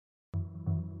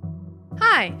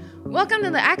Hi, welcome to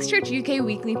the Acts Church UK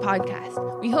Weekly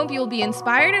Podcast. We hope you will be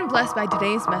inspired and blessed by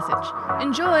today's message.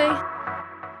 Enjoy!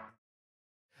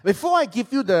 Before I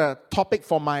give you the topic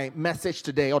for my message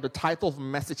today, or the title of my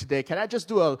message today, can I just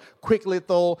do a quick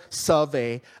little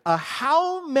survey?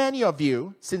 How many of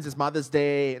you, since it's Mother's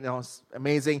Day, it's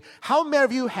amazing, how many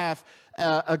of you have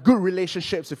good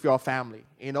relationships with your family?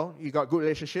 You got good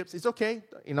relationships? It's okay,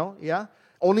 yeah?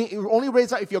 Only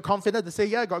raise up if you're confident to say,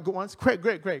 yeah, I got good ones. Great.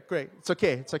 It's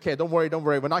okay. Don't worry.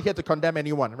 We're not here to condemn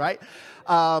anyone, right?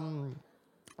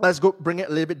 Let's go bring it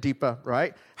a little bit deeper,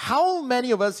 right? How many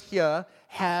of us here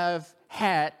have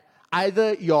had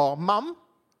either your mom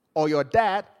or your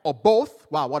dad or both,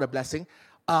 wow, what a blessing,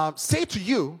 say to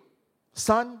you,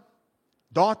 son,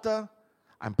 daughter,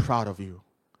 I'm proud of you.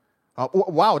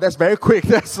 Wow, that's very quick.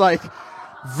 That's like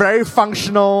very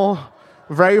functional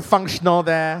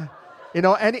there.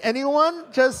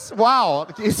 Anyone? Just, wow.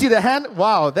 You see the hand?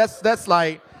 Wow, that's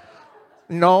like,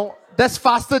 that's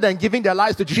faster than giving their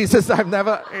lives to Jesus. I've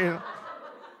never,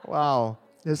 wow.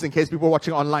 Just in case people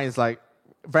watching online, it's like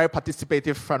very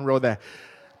participative front row there.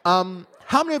 How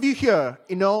many of you here,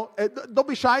 don't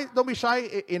be shy, let me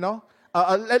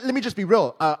just be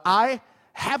real. I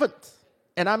haven't,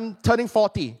 and I'm turning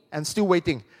 40 and still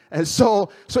waiting. And so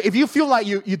if you feel like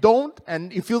you don't,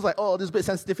 and it feels like, oh, this is a bit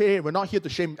sensitive here, we're not here to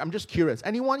shame. I'm just curious.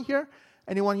 Anyone here?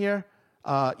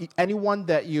 Anyone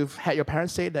that you've had your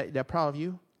parents say that they're proud of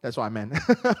you? That's what I meant.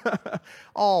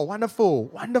 Oh,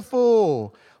 wonderful.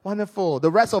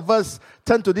 The rest of us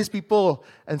turn to these people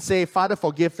and say, Father,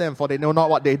 forgive them, for they know not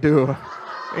what they do.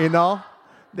 They're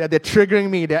triggering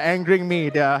me, they're angering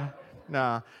me.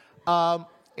 I'm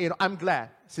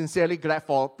sincerely glad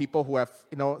for people who have,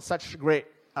 such great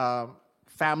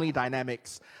family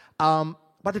dynamics.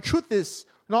 But the truth is,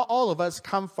 not all of us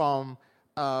come from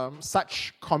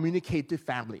such communicative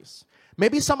families.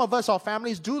 Maybe some of us, our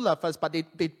families do love us, but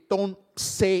they don't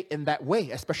say in that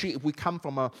way, especially if we come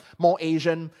from a more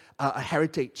Asian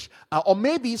heritage. Or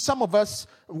maybe some of us,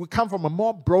 we come from a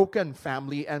more broken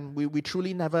family and we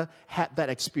truly never had that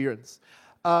experience.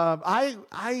 I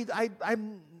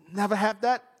never had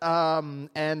that,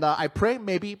 and I pray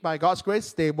maybe by God's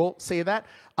grace they will say that.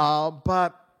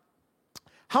 But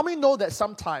how many know that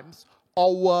sometimes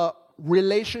our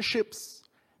relationships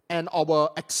and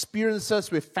our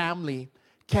experiences with family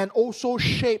can also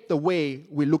shape the way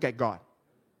we look at God?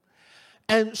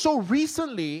 And so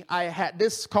recently, I had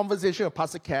this conversation with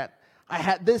Pastor Kat. I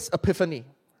had this epiphany,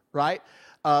 right?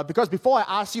 Because before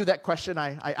I asked you that question,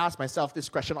 I asked myself this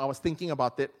question. I was thinking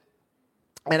about it.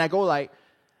 And I go like,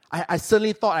 I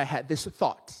suddenly thought I had this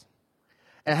thought.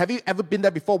 And have you ever been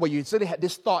there before where you suddenly had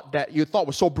this thought that you thought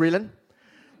was so brilliant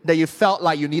that you felt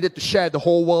like you needed to share the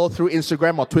whole world through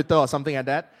Instagram or Twitter or something like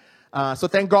that? So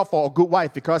thank God for a good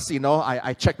wife, because,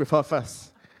 I checked with her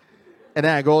first. And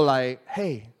then I go like,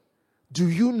 hey, do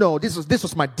you know, this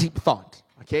was my deep thought,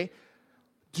 okay?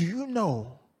 Do you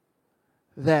know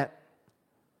that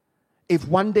if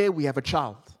one day we have a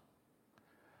child,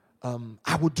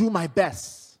 I will do my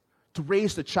best to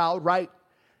raise the child right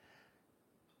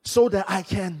so that I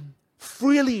can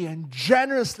freely and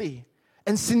generously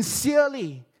and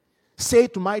sincerely say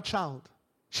to my child,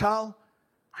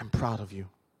 I'm proud of you.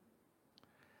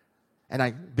 And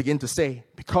I begin to say,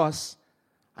 because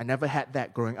I never had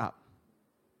that growing up.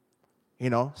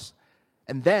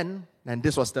 And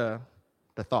this was the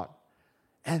thought.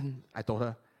 And I told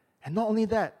her, and not only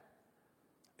that,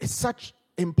 it's such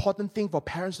an important thing for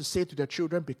parents to say to their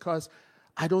children, because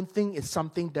I don't think it's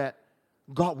something that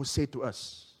God would say to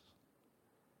us.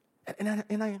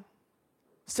 And I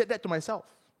said that to myself.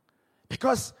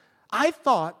 Because I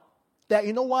thought that,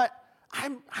 you know what,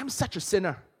 I'm such a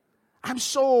sinner. I'm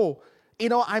so,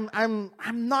 I'm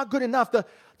not good enough.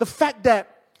 The fact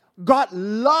that God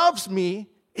loves me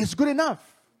is good enough.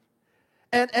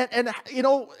 And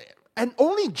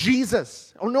only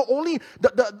Jesus, only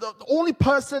the only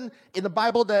person in the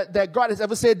Bible that God has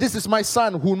ever said, this is my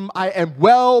son whom I am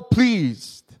well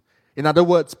pleased, in other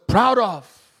words, proud of,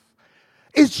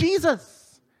 is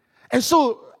Jesus. And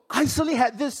so I suddenly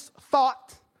had this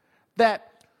thought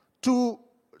that to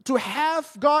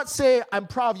have God say, I'm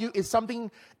proud of you, is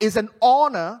an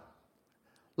honor,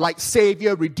 like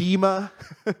Savior, Redeemer,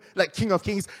 like King of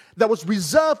Kings, that was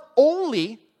reserved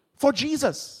only for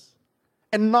Jesus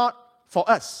and not for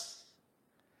us.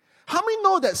 How many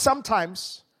know that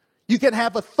sometimes you can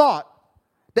have a thought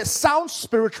that sounds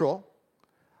spiritual,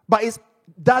 but it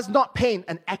does not paint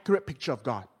an accurate picture of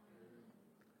God?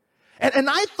 And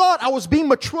I thought I was being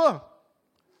mature.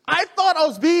 I thought I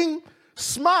was being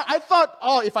smart. I thought,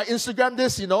 if I Instagram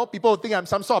this, people will think I'm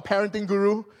some sort of parenting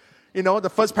guru.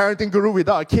 the first parenting guru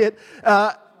without a kid.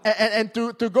 And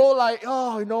to go like,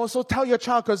 so tell your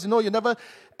child because, you never...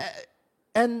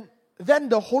 And then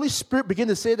the Holy Spirit began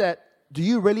to say that, do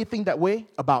you really think that way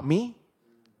about me?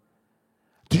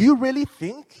 Do you really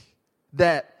think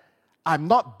that I'm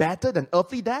not better than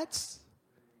earthly dads?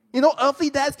 Earthly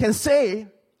dads can say,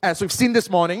 as we've seen this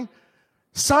morning,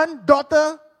 son,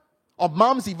 daughter, or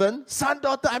moms even, son,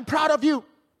 daughter, I'm proud of you.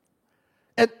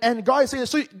 And God is saying,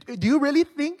 so do you really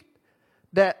think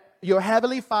that your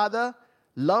heavenly Father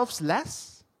loves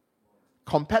less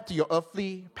compared to your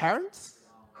earthly parents?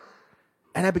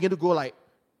 And I begin to go like,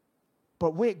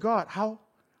 but wait, God, how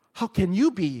can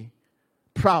you be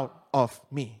proud of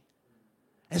me?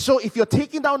 And so if you're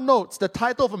taking down notes, the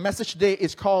title of a message today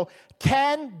is called,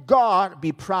 Can God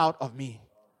Be Proud of Me?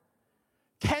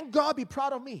 Can God be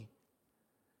proud of me?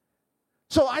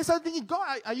 So I started thinking,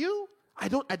 God, are you? I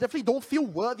definitely don't feel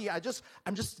worthy. I'm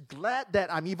just glad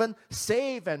that I'm even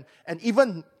saved and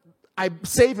even I'm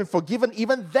saved and forgiven.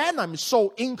 Even then, I'm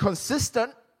so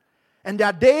inconsistent. And there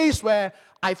are days where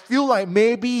I feel like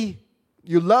maybe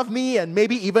you love me and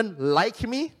maybe even like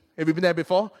me. Have you been there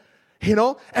before?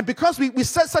 And because we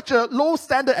set such a low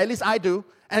standard, at least I do,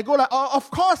 and I go like, oh,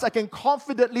 of course I can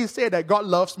confidently say that God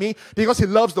loves me because He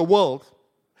loves the world.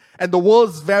 And the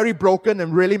world's very broken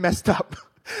and really messed up.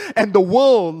 And the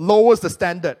world lowers the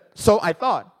standard. So I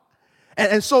thought.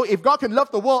 And so if God can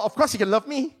love the world, of course He can love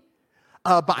me.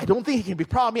 But I don't think He can be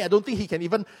proud of me. I don't think He can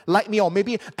even like me. Or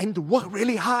maybe I need to work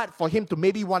really hard for Him to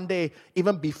maybe one day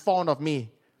even be fond of me.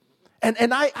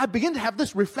 And I begin to have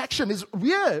this reflection. It's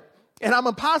weird. And I'm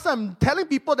a pastor. I'm telling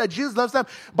people that Jesus loves them.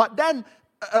 But then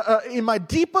in my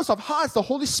deepest of hearts, the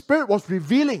Holy Spirit was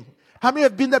revealing. How many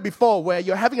have been there before where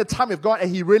you're having a time with God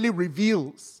and He really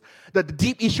reveals the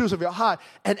deep issues of your heart?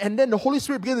 And then the Holy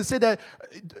Spirit begins to say that,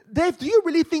 Dave, do you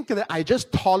really think that I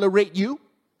just tolerate you?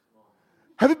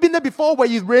 Have you been there before where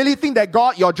you really think that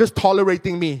God, you're just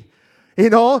tolerating me?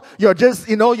 You're just,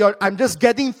 I'm just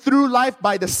getting through life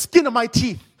by the skin of my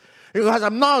teeth. Because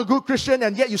I'm not a good Christian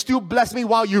and yet you still bless me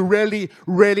while you really,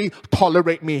 really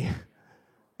tolerate me.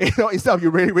 Instead of you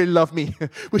really, really love me.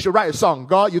 We should write a song.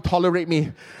 God, you tolerate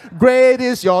me. Great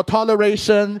is your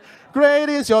toleration. Great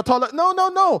is your tolerance.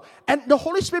 No. And the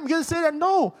Holy Spirit begins to say that,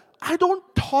 no, I don't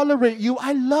tolerate you.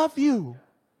 I love you.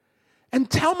 And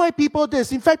tell my people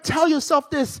this. In fact, tell yourself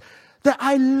this, that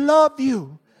I love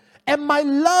you. And my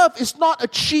love is not a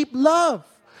cheap love.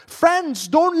 Friends,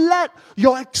 don't let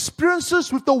your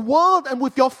experiences with the world and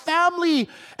with your family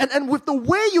and with the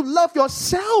way you love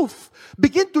yourself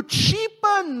begin to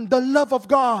cheapen the love of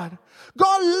God.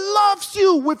 God loves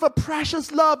you with a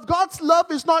precious love. God's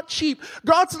love is not cheap.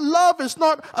 God's love is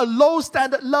not a low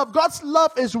standard love. God's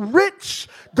love is rich.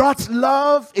 God's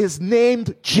love is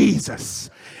named Jesus.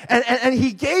 And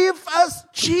He gave us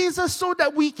Jesus so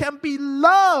that we can be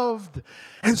loved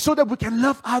and so that we can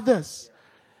love others.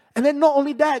 And then not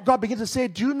only that, God begins to say,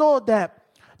 do you know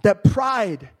that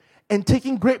pride and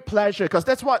taking great pleasure, because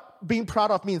that's what being proud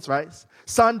of means, right?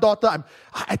 Son, daughter,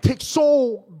 I take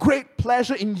so great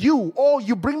pleasure in you. Oh,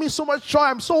 you bring me so much joy.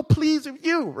 I'm so pleased with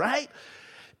you, right?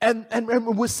 And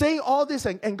we're saying all this,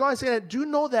 and God is saying that, do you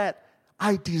know that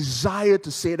I desire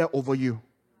to say that over you?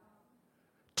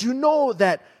 Do you know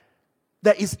that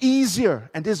it's easier,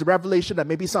 and this is a revelation that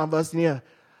maybe some of us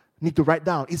need to write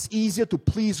down. It's easier to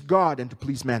please God than to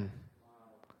please men.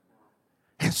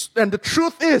 And the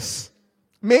truth is,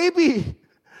 maybe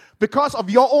because of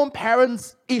your own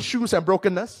parents' issues and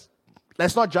brokenness,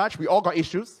 let's not judge, we all got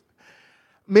issues.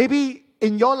 Maybe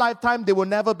in your lifetime, they will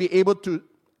never be able to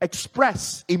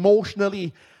express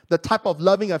emotionally the type of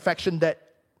loving affection that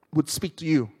would speak to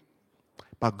you.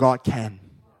 But God can.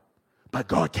 But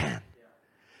God can.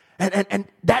 And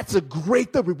that's a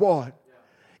greater reward.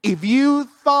 If you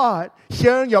thought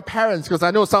hearing your parents, because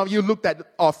I know some of you looked at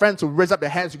our friends who raise up their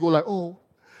hands, you go like, oh,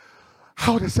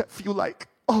 how does that feel like?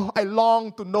 Oh, I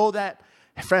long to know that.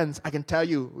 Friends, I can tell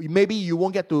you, maybe you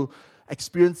won't get to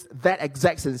experience that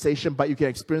exact sensation, but you can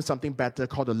experience something better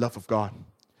called the love of God.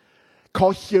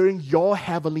 Called hearing your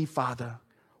heavenly Father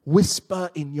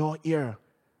whisper in your ear,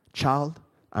 child,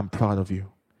 I'm proud of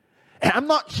you. And I'm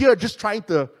not here just trying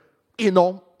to,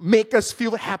 make us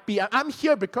feel happy. I'm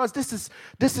here because this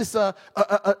is a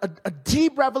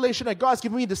deep revelation that God's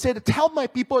given me to say, to tell my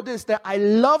people this, that I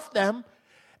love them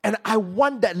and I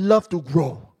want that love to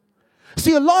grow.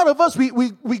 See, a lot of us, we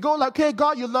go like, okay,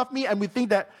 God, you love me, and we think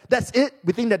that that's it.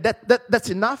 We think that that's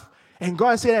enough. And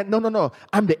God said that, no,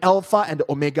 I'm the Alpha and the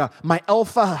Omega. My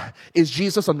Alpha is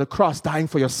Jesus on the cross dying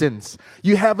for your sins.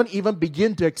 You haven't even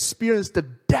begun to experience the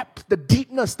depth, the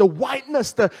deepness, the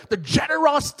wideness, the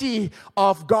generosity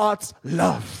of God's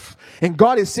love. And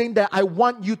God is saying that I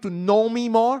want you to know me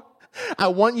more. I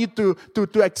want you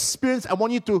to experience, I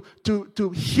want you to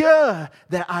hear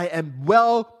that I am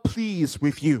well pleased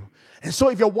with you. And so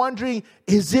if you're wondering,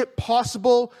 is it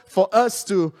possible for us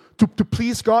to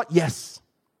please God? Yes.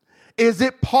 Is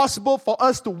it possible for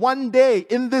us to one day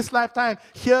in this lifetime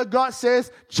hear God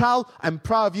says, child, I'm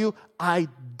proud of you? I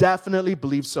definitely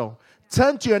believe so.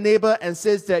 Turn to your neighbor and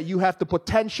says that you have the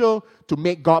potential to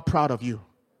make God proud of you.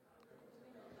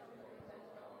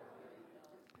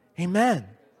 Amen.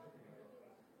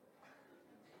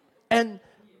 And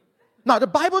now the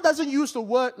Bible doesn't use the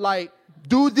word like,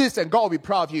 do this and God will be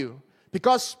proud of you.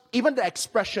 Because even the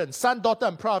expression, son, daughter,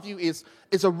 I'm proud of you is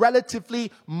a relatively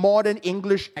modern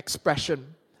English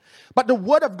expression. But the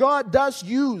Word of God does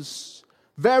use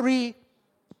very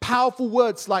powerful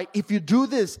words like, if you do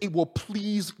this, it will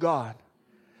please God.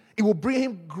 It will bring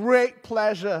Him great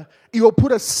pleasure. It will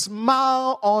put a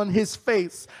smile on His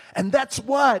face. And that's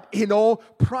what,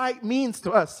 pride means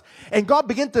to us. And God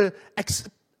began to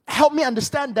help me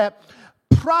understand that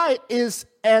pride is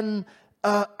an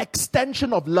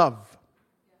extension of love.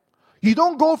 You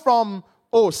don't go from,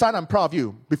 oh, son, I'm proud of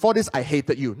you. Before this, I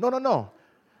hated you. No.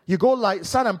 You go like,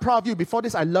 son, I'm proud of you. Before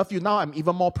this, I love you. Now I'm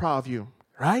even more proud of you.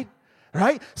 Right?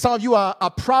 Some of you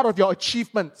are proud of your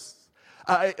achievements.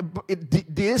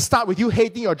 Did it start with you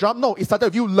hating your job? No, it started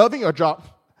with you loving your job.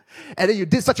 And then you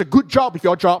did such a good job with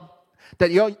your job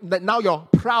that now you're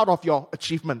proud of your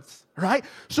achievements. Right?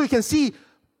 So you can see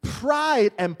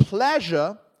pride and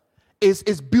pleasure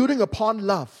is building upon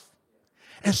love.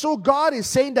 And so God is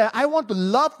saying that I want to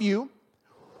love you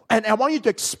and I want you to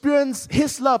experience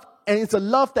His love. And it's a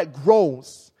love that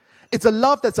grows. It's a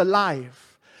love that's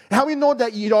alive. How we know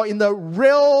that, in the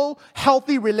real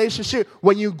healthy relationship,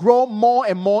 when you grow more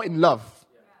and more in love,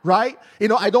 right?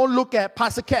 I don't look at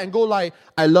Pastor Cat and go like,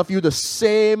 I love you the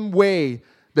same way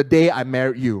the day I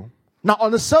married you. Now,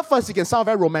 on the surface, it can sound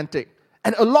very romantic.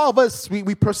 And a lot of us,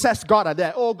 we process God like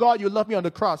that. Oh, God, you love me on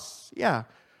the cross. Yeah.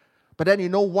 But then you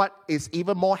know what is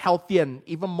even more healthy and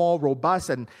even more robust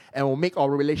and will make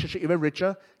our relationship even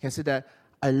richer? You can say that,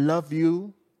 I love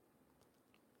you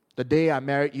the day I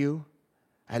married you.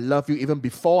 I love you even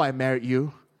before I married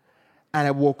you. And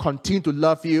I will continue to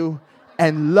love you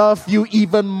and love you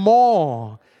even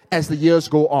more as the years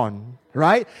go on.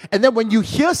 Right? And then when you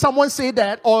hear someone say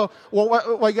that, or what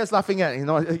are you guys laughing at?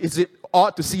 Is it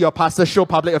odd to see your pastor show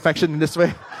public affection in this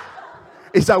way?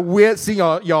 It's like weird seeing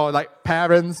your like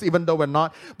parents, even though we're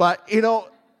not. But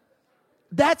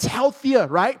that's healthier,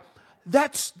 right?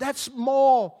 That's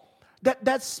more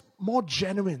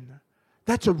genuine.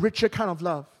 That's a richer kind of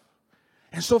love.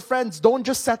 And so, friends, don't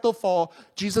just settle for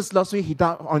Jesus loves me, He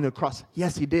died on the cross.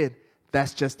 Yes, He did.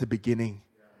 That's just the beginning.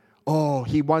 Oh,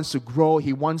 He wants to grow.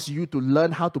 He wants you to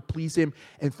learn how to please Him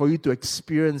and for you to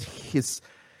experience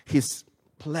His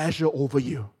pleasure over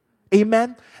you.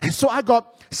 Amen? And so I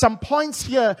got some points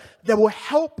here that will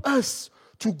help us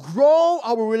to grow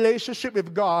our relationship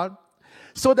with God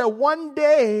so that one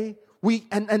day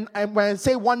and when I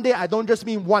say one day, I don't just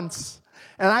mean once.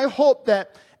 And I hope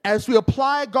that as we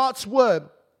apply God's Word,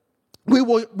 we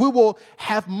will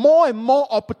have more and more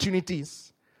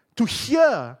opportunities to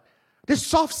hear this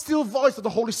soft, still voice of the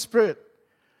Holy Spirit,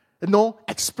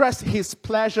 express His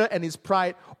pleasure and His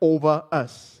pride over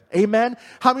us. Amen?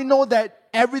 How many know that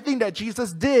everything that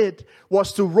Jesus did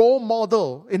was to role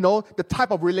model, the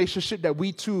type of relationship that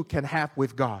we too can have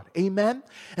with God. Amen?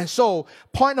 And so,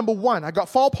 point number 1, I got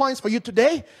 4 points for you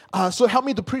today. So help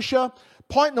me to preach here.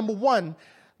 Point number 1,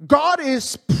 God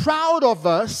is proud of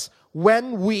us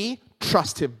when we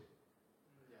trust Him.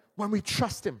 When we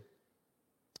trust Him.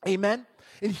 Amen?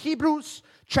 In Hebrews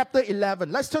chapter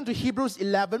 11, let's turn to Hebrews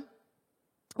 11,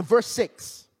 verse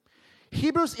 6.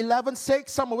 Hebrews 11:6,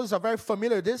 some of us are very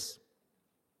familiar with this.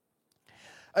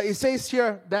 It says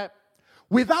here that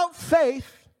without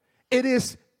faith, it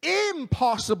is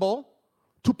impossible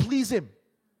to please Him.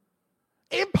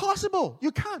 Impossible.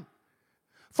 You can't.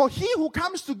 For he who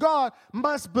comes to God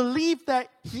must believe that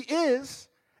He is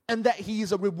and that He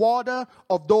is a rewarder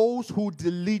of those who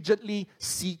diligently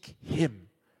seek Him.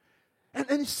 And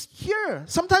it's here.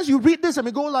 Sometimes you read this and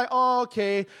we go like, oh,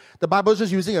 okay, the Bible's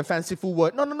just using a fanciful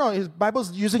word. No. His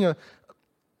Bible's using a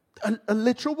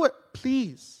literal word,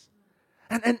 please.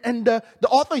 And the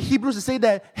author of Hebrews is saying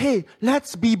that, hey,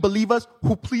 let's be believers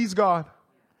who please God.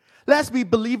 Let's be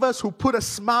believers who put a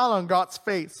smile on God's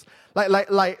face.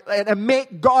 And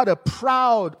make God a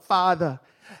proud Father.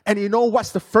 And you know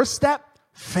what's the first step?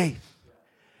 Faith.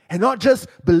 And not just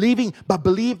believing, but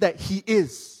believe that He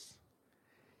is.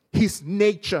 His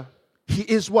nature. He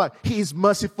is what? He is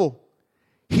merciful.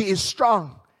 He is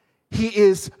strong. He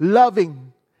is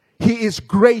loving. He is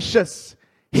gracious.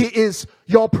 He is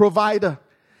your provider.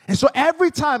 And so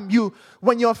every time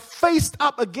when you're faced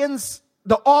up against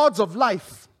the odds of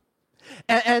life,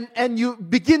 and you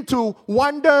begin to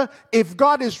wonder if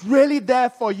God is really there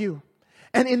for you,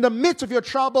 and in the midst of your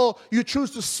trouble, you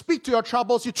choose to speak to your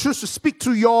troubles. You choose to speak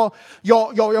to your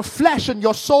flesh and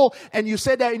your soul. And you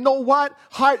say that, you know what?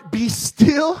 Heart, be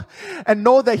still and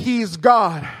know that He is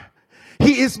God.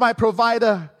 He is my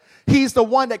provider. He's the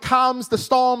one that calms the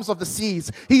storms of the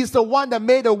seas. He's the one that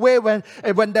made a way when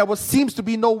there seems to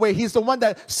be no way. He's the one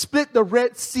that split the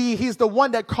Red Sea. He's the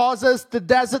one that causes the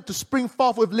desert to spring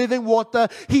forth with living water.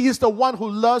 He is the one who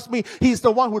loves me. He's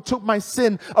the one who took my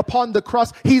sin upon the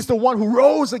cross. He's the one who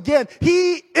rose again.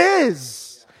 He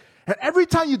is. And every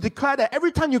time you declare that,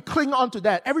 every time you cling on to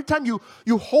that, every time you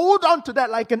hold on to that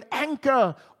like an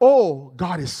anchor, oh,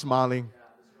 God is smiling.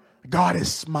 God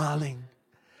is smiling.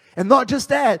 And not just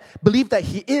that, believe that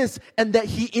He is, and that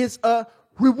He is a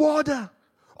rewarder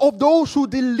of those who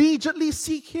diligently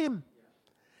seek Him.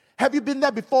 Have you been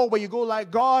there before where you go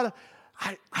like, God,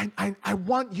 I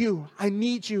want you. I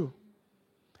need you.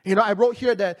 You know, I wrote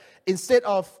here that instead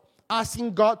of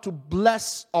asking God to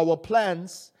bless our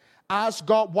plans, ask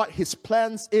God what His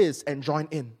plans is and join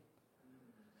in.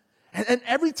 And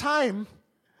every time,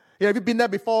 have you been there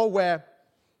before where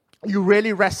you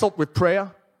really wrestled with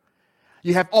prayer?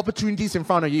 You have opportunities in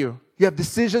front of you. You have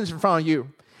decisions in front of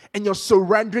you. And you're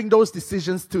surrendering those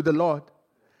decisions to the Lord.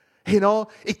 You know,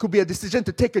 it could be a decision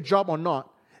to take a job or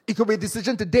not. It could be a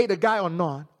decision to date a guy or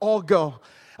not, or girl,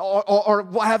 or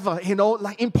whatever, you know,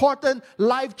 like important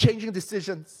life-changing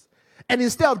decisions. And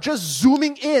instead of just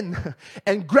zooming in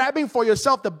and grabbing for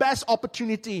yourself the best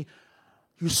opportunity,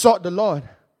 you sought the Lord.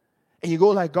 And you go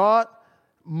like, God,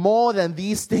 more than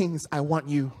these things, I want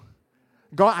you.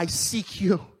 God, I seek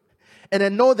you. And I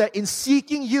know that in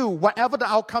seeking you, whatever the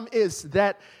outcome is,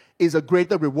 that is a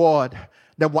greater reward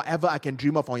than whatever I can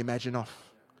dream of or imagine of.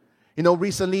 You know,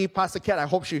 recently, Pastor Kat, I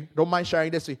hope she don't mind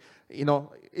sharing this. You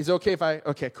know, is it okay if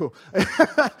okay, cool.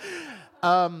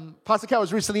 Pastor Kat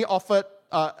was recently offered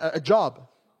a job,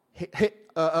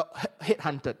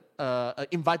 headhunted,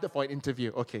 invited for an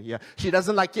interview. Okay, yeah. She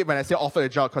doesn't like it when I say offered a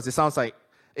job because it sounds like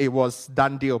it was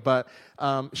done deal. But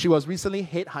she was recently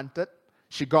headhunted.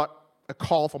 She got a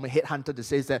call from a headhunter that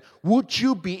says that, would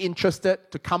you be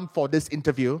interested to come for this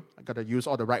interview? I got to use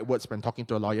all the right words when talking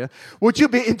to a lawyer. Would you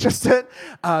be interested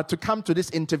to come to this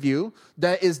interview?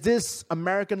 There is this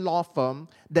American law firm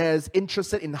that is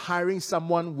interested in hiring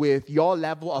someone with your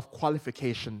level of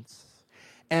qualifications.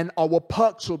 And our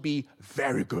perks will be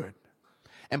very good.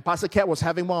 And Pastor Kat was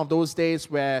having one of those days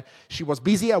where she was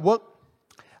busy at work,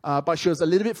 but she was a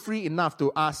little bit free enough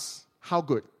to ask, how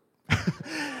good?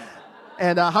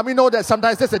 And how many know that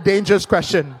sometimes that's a dangerous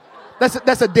question?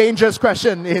 That's a dangerous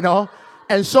question, you know.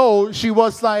 And so she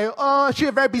was like, oh,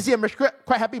 she's very busy. I'm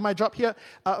quite happy in my job here.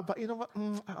 But you know what?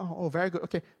 Oh, very good.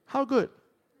 Okay, how good?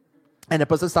 And the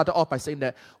person started off by saying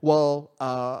that, well,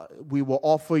 we will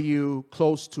offer you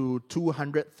close to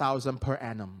 $200,000 per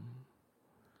annum.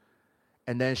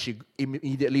 And then she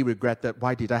immediately regretted,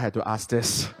 why did I have to ask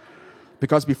this?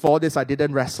 Because before this, I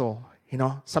didn't wrestle. You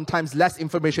know, sometimes less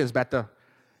information is better.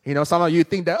 You know, some of you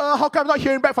think that, oh, how come I'm not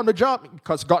hearing back from the job?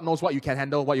 Because God knows what you can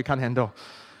handle, what you can't handle.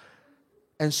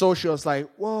 And so she was like,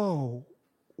 whoa.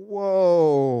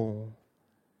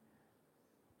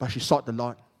 But she sought the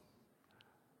Lord.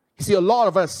 You see, a lot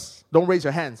of us, don't raise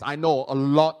your hands. I know a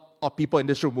lot of people in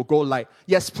this room will go like,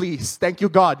 yes, please. Thank you,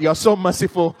 God. You're so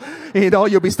merciful. You know,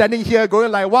 you'll be standing here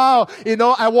going like, wow, you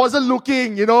know, I wasn't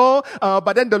looking, you know,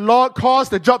 but then the Lord caused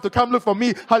the job to come look for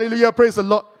me. Hallelujah. Praise the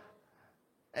Lord.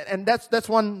 And that's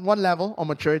one level of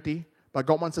maturity. But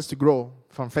God wants us to grow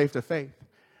from faith to faith.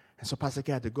 And so Pastor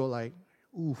Kat had to go like,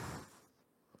 oof,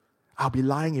 I'll be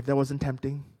lying if that wasn't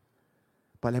tempting.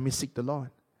 But let me seek the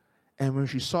Lord. And when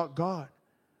she sought God,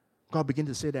 God began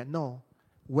to say that, no,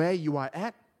 where you are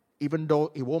at, even though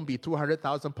it won't be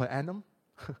 $200,000 per annum,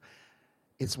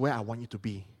 it's where I want you to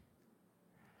be.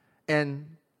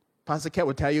 And Pastor Kat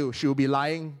would tell you, she would be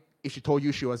lying if she told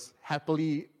you she was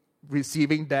happily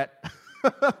receiving that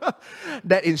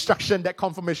that instruction, that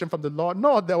confirmation from the Lord.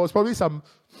 No, there was probably some,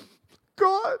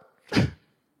 God,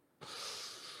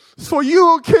 it's for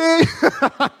you, okay?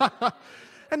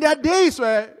 And there are days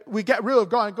where we get real with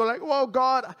God and go like, well,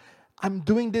 God, I'm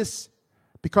doing this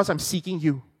because I'm seeking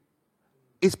you.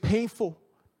 It's painful,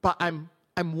 but I'm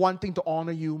wanting to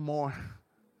honor you more.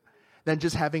 than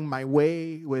just having my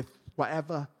way with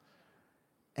whatever.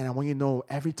 And I want you to know,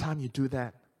 every time you do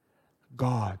that,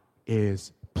 God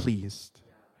is pleased.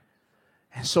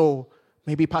 And so,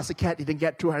 maybe Pastor Kat didn't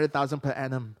get 200,000 per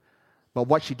annum, but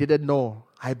what she didn't know,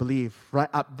 I believe, right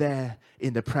up there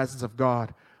in the presence of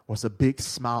God, was a big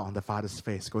smile on the Father's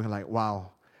face, going like,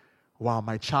 wow,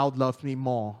 my child loved me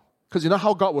more. Because you know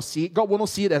how God will see it? God won't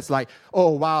see it as like, oh,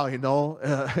 wow,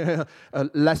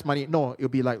 less money. No, it'll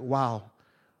be like, wow,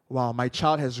 my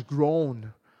child has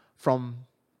grown from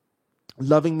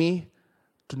loving me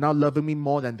to now loving me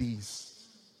more than these.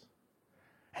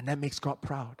 And that makes God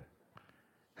proud.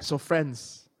 So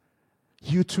friends,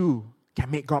 you too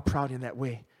can make God proud in that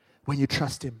way when you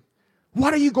trust Him.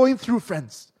 What are you going through,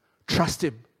 friends? Trust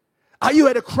Him. Are you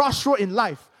at a crossroad in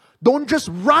life? Don't just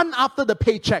run after the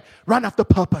paycheck. Run after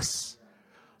purpose.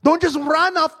 Don't just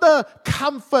run after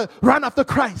comfort. Run after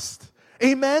Christ.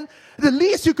 Amen? The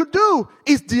least you could do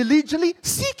is diligently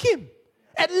seek Him.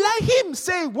 And let Him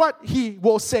say what He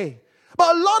will say.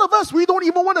 But a lot of us, we don't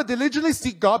even want to diligently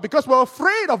seek God because we're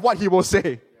afraid of what He will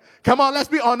say. Come on, let's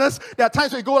be honest. There are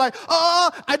times we go like,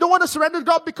 I don't want to surrender to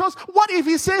God because what if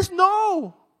He says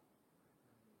no?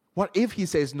 What if He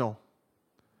says no?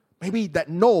 Maybe that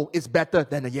no is better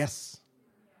than a yes.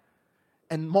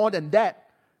 And more than that,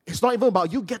 it's not even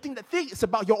about you getting that thing. It's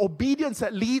about your obedience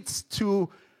that leads to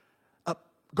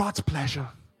God's pleasure.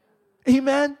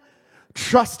 Amen?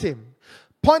 Trust Him.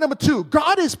 Point number 2,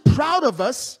 God is proud of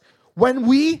us when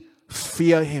we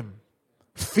fear Him.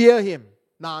 Fear Him.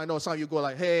 Now, I know some of you go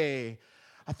like, hey,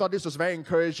 I thought this was very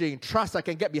encouraging. Trust I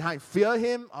can get behind. Fear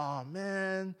Him? Oh,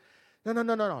 man.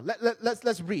 No.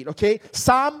 Let's read, okay?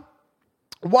 Psalm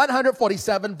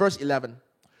 147 verse 11.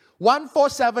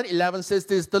 147:11 says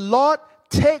this, the Lord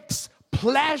takes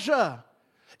pleasure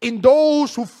in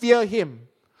those who fear Him,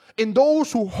 in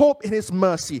those who hope in His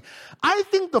mercy. I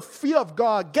think the fear of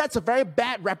God gets a very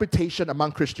bad reputation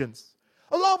among Christians.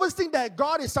 A lot of us think that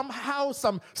God is somehow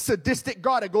some sadistic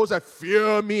God that goes like,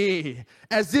 fear me.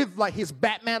 As if like He's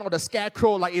Batman or the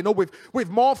Scarecrow, like, with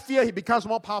more fear, He becomes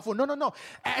more powerful. No.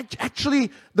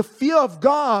 Actually, the fear of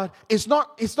God is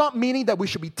not meaning that we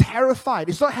should be terrified.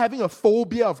 It's not having a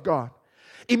phobia of God.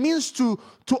 It means to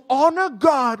honor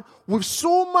God with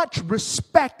so much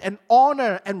respect and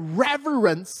honor and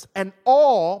reverence and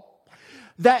awe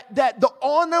that the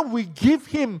honor we give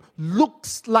Him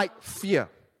looks like fear.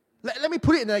 Let me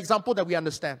put it in an example that we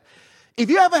understand. If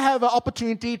you ever have an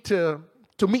opportunity to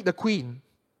meet the Queen,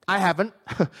 I haven't,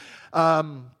 but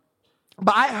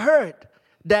I heard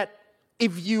that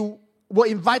if you were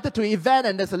invited to an event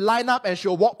and there's a lineup and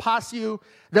she'll walk past you,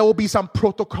 there will be some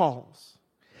protocols.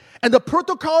 And the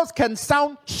protocols can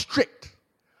sound strict.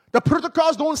 The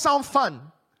protocols don't sound fun.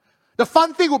 The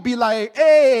fun thing would be like,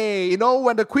 hey,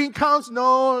 when the Queen comes,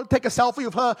 take a selfie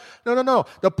with her. No.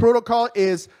 The protocol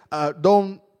is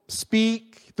don't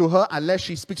speak to her unless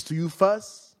she speaks to you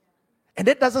first. And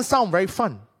that doesn't sound very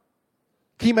fun.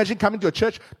 Can you imagine coming to a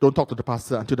church? Don't talk to the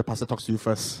pastor until the pastor talks to you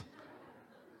first.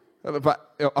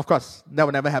 But of course, that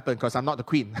will never happen because I'm not the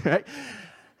Queen, right?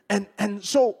 And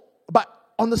so, but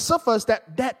on the surface,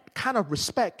 that kind of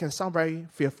respect can sound very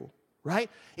fearful, right?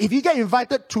 If you get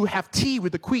invited to have tea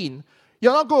with the Queen,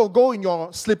 you're not going to go in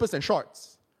your slippers and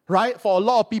shorts, right? For a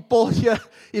lot of people here,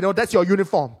 that's your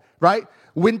uniform, right?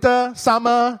 Winter,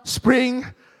 summer, spring,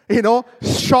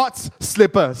 shorts,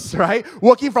 slippers, right?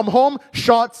 Working from home,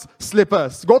 shorts,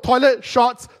 slippers. Go toilet,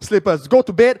 shorts, slippers. Go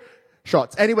to bed,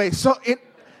 shorts. Anyway,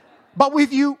 but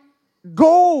if you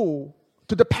go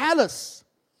to the palace,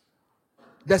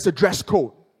 there's a dress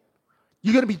code.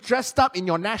 You're going to be dressed up in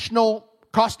your national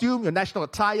costume, your national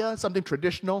attire, something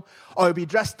traditional, or you'll be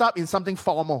dressed up in something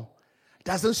formal.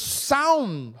 Doesn't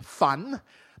sound fun,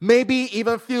 maybe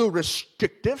even feel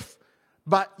restrictive,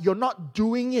 but you're not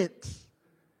doing it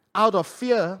out of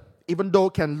fear, even though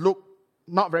it can look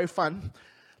not very fun.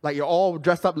 Like you're all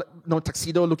dressed up,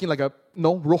 tuxedo, looking like a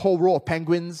whole row of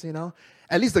penguins,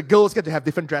 At least the girls get to have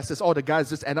different dresses. All the guys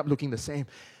just end up looking the same.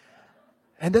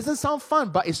 And it doesn't sound fun,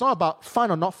 but it's not about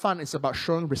fun or not fun. It's about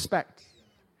showing respect.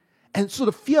 And so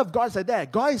the fear of God is like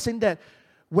that. God is saying that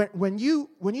when you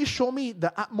show me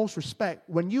the utmost respect,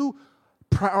 when you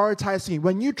prioritize me,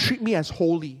 when you treat me as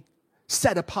holy,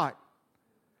 set apart,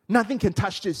 nothing can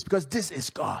touch this because this is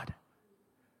God.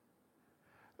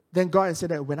 Then God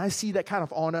said that when I see that kind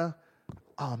of honor,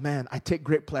 oh man, I take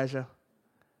great pleasure.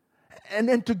 And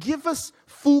then to give us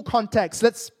full context,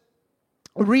 let's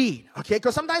read, okay?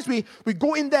 Because sometimes we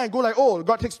go in there and go like, oh,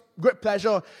 God takes great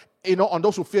pleasure, on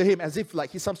those who fear Him as if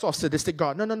like He's some sort of sadistic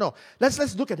God. No.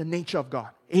 Let's look at the nature of God.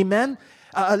 Amen?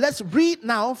 Let's read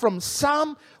now from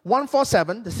Psalm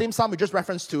 147, the same psalm we just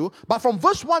referenced to, but from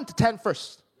verse 1 to 10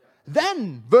 first.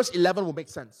 Then verse 11 will make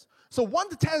sense. So 1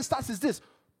 to 10 starts as this: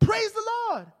 praise the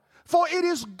Lord, for it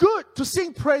is good to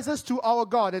sing praises to our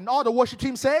God. And all the worship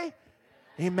team say,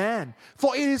 Amen.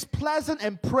 For it is pleasant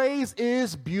and praise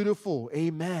is beautiful.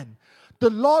 Amen. The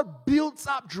Lord builds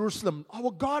up Jerusalem.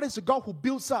 Our God is a God who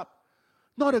builds up,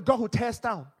 not a God who tears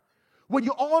down. When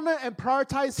you honor and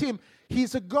prioritize Him,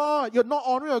 He's a God. You're not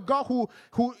honoring a God who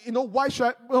why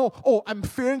should I, I'm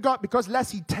fearing God because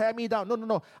lest He tear me down.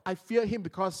 No. I fear Him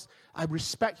because I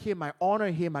respect Him, I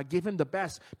honor Him, I give Him the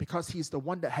best because He's the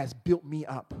one that has built me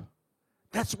up.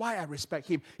 That's why I respect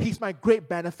Him. He's my great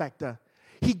benefactor.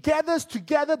 He gathers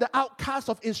together the outcasts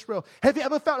of Israel. Have you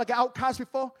ever felt like an outcast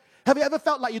before? Have you ever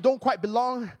felt like you don't quite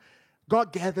belong?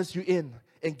 God gathers you in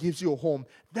and gives you a home.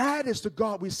 That is the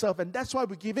God we serve, and that's why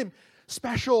we give Him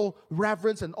special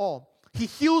reverence and awe. He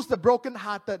heals the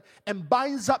brokenhearted and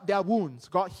binds up their wounds.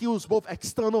 God heals both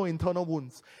external and internal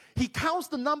wounds. He counts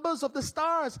the numbers of the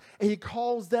stars and He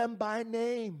calls them by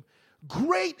name.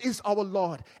 Great is our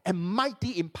Lord and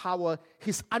mighty in power.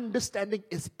 His understanding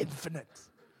is infinite.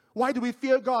 Why do we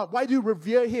fear God? Why do we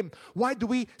revere Him? Why do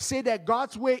we say that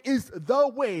God's way is the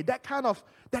way? That kind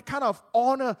of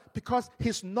honor, because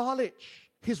His knowledge,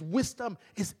 His wisdom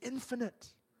is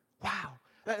infinite. Wow.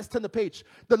 Let's turn the page.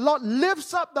 The Lord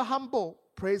lifts up the humble,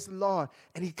 praise the Lord,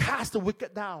 and He casts the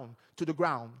wicked down to the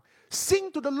ground.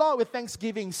 Sing to the Lord with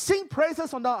thanksgiving. Sing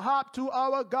praises on the harp to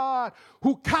our God,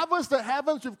 who covers the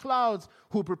heavens with clouds,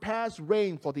 who prepares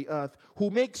rain for the earth, who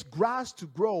makes grass to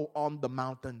grow on the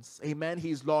mountains. Amen.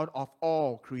 He is Lord of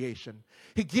all creation.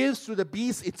 He gives to the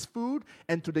beasts its food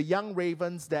and to the young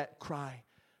ravens that cry.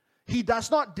 He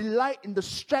does not delight in the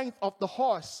strength of the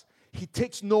horse. He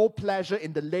takes no pleasure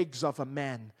in the legs of a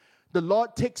man. The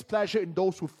Lord takes pleasure in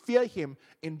those who fear Him,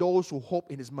 in those who hope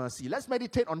in His mercy. Let's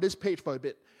meditate on this page for a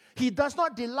bit. He does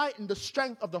not delight in the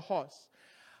strength of the horse.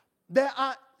 There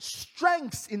are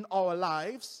strengths in our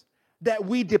lives that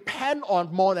we depend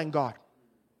on more than God.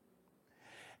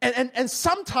 And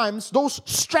sometimes those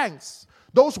strengths,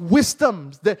 those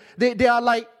wisdoms, they are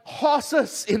like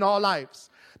horses in our lives.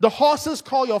 The horses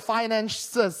call your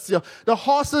finances. The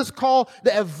horses call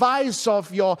the advice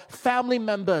of your family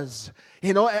members.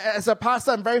 As a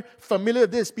pastor, I'm very familiar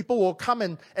with this. People will come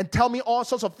and tell me all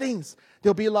sorts of things.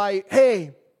 They'll be like,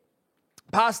 hey,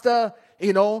 Pastor,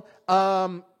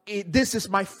 this is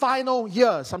my final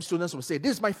year. Some students will say,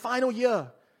 this is my final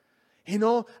year.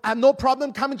 I have no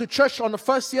problem coming to church on the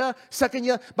first year, second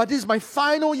year, but this is my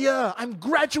final year. I'm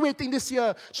graduating this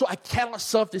year, so I cannot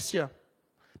serve this year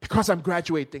because I'm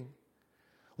graduating.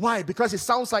 Why? Because it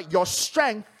sounds like your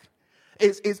strength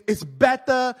is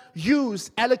better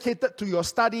used, allocated to your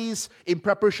studies in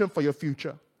preparation for your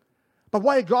future. But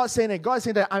why is God saying that? God is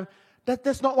saying that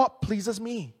that's not what pleases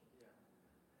me.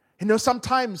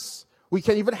 Sometimes we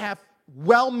can even have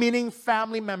well-meaning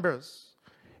family members,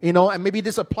 and maybe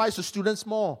this applies to students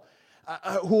more,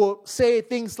 who will say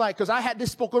things like, because I had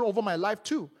this spoken over my life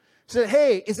too. Say,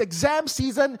 hey, it's exam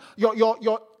season, you're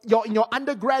in your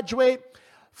undergraduate,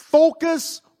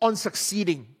 focus on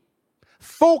succeeding.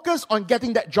 Focus on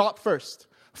getting that job first.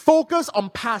 Focus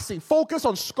on passing. Focus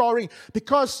on scoring.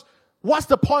 Because what's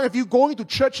the point of you going to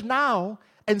church now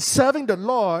and serving the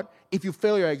Lord if you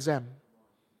fail your exam?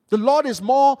 The Lord is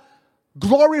more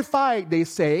glorified, they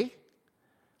say,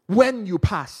 when you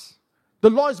pass. The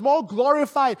Lord is more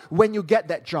glorified when you get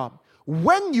that job.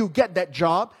 When you get that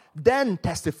job, then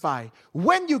testify.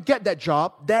 When you get that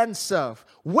job, then serve.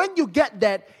 When you get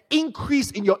that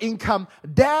increase in your income,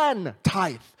 then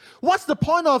tithe. What's the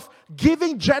point of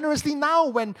giving generously now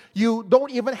when you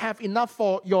don't even have enough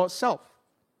for yourself?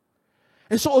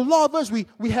 And so a lot of us,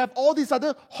 we have all these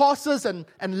other horses and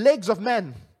legs of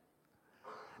men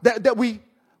that we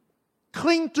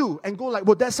cling to and go like,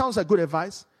 well, that sounds like good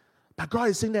advice. But God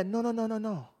is saying that,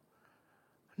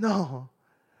 no.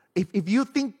 If you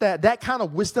think that kind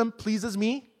of wisdom pleases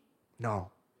me, no.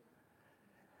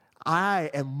 I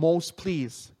am most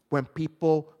pleased when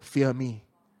people fear me.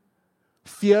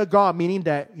 Fear God, meaning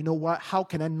that, how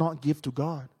can I not give to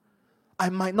God? I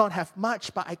might not have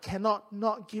much, but I cannot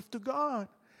not give to God.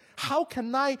 How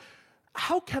can I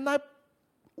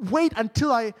wait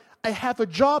until I have a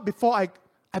job before I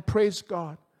praise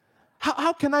God?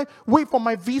 How can I wait for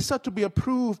my visa to be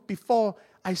approved before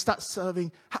I start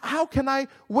serving? How can I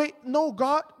wait? No,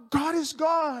 God is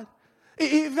God.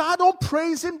 If I don't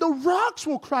praise Him, the rocks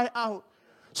will cry out.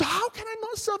 So how can I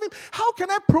not serve Him? How can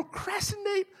I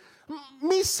procrastinate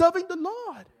me serving the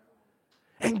Lord?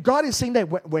 And God is saying that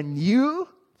when you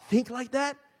think like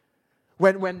that,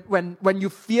 when you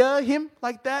fear Him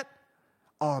like that,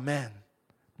 oh man,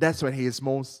 that's when He is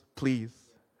most pleased.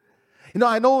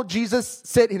 I know Jesus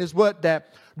said in His word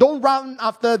that don't run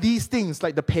after these things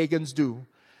like the pagans do.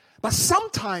 But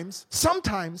sometimes,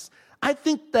 I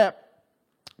think that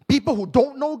people who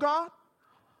don't know God,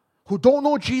 who don't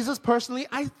know Jesus personally,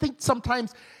 I think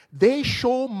sometimes they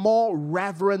show more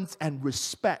reverence and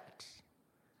respect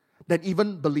than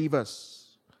even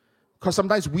believers. Because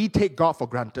sometimes we take God for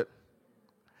granted.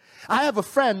 I have a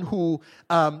friend who,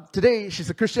 today she's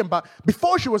a Christian, but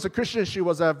before she was a Christian, she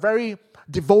was a very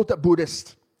devoted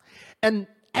Buddhist. And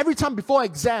every time before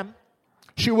exam,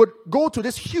 she would go to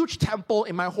this huge temple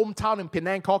in my hometown in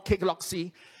Penang called Kek Lok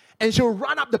Si, and she would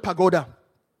run up the pagoda.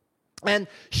 And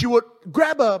she would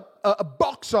grab a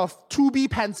box of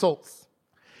 2B pencils.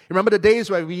 Remember the days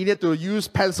where we needed to use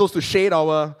pencils to shade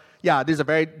our... Yeah, this is a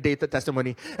very dated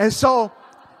testimony. And so,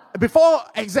 before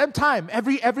exam time,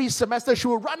 every semester, she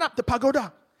would run up the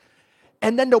pagoda.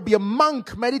 And then there'll be a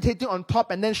monk meditating on top,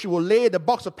 and then she will lay the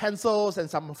box of pencils and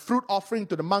some fruit offering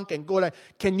to the monk and go like,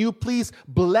 can you please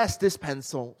bless these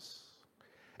pencils?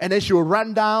 And then she will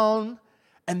run down,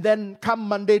 and then come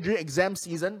Monday during exam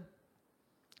season,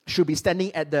 she'll be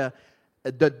standing at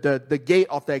the gate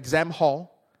of the exam hall.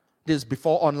 This is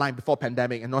before online, before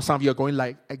pandemic. And some of you are going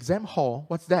like, exam hall?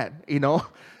 What's that?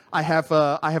 I have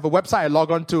a website I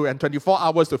log on to and 24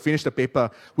 hours to finish the paper.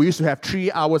 We used to have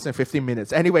 3 hours and 15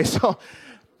 minutes. Anyway,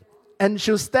 and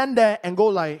she'll stand there and go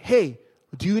like, hey,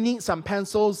 do you need some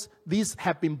pencils? These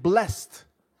have been blessed.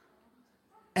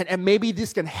 And maybe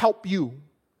this can help you.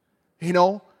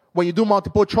 When you do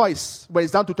multiple choice, when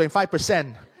it's down to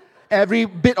 25%, every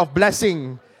bit of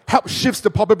blessing helps shifts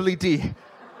the probability.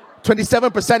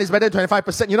 27% is better than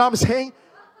 25%. You know what I'm saying?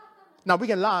 Now we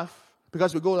can laugh.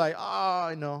 Because we go like,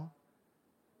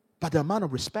 But the amount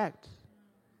of respect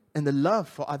and the love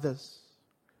for others.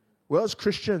 Well, as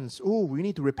Christians, we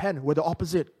need to repent. We're the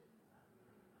opposite.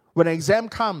 When an exam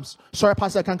comes, sorry,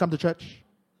 Pastor, I can't come to church.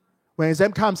 When an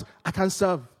exam comes, I can't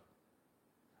serve.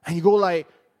 And you go like,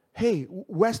 hey,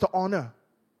 where's the honor?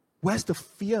 Where's the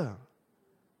fear?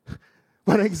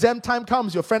 When exam time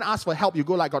comes, your friend asks for help. You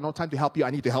go like, I got no time to help you.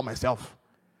 I need to help myself.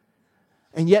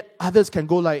 And yet others can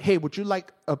go like, hey, would you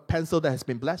like a pencil that has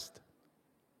been blessed?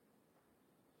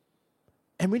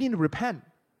 And we need to repent.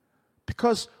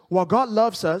 Because while God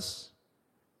loves us,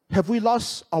 have we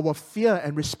lost our fear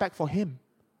and respect for Him?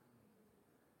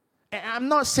 And I'm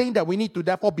not saying that we need to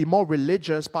therefore be more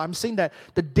religious, but I'm saying that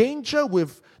the danger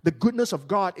with the goodness of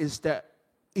God is that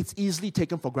it's easily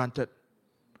taken for granted.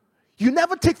 You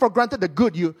never take for granted the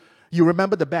good, you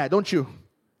remember the bad, don't you?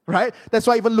 Right? That's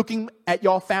why even looking at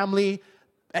your family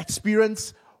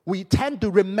experience, we tend to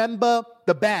remember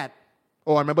the bad.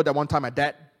 I remember that one time my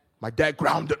dad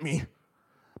grounded me.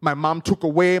 My mom took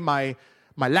away my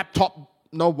laptop,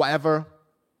 whatever.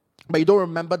 But you don't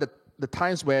remember the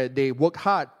times where they worked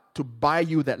hard to buy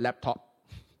you that laptop.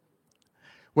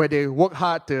 Where they worked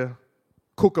hard to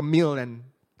cook a meal and,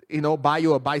 buy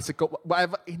you a bicycle,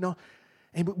 whatever,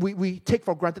 And we take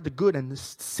for granted the good, and the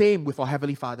same with our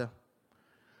Heavenly Father.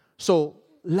 So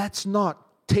let's not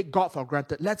take God for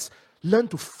granted. Let's learn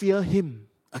to fear Him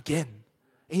again.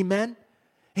 Amen?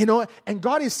 And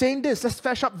God is saying this. Let's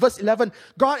flash up verse 11.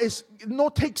 God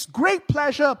takes great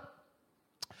pleasure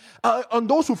on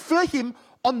those who fear Him,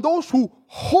 on those who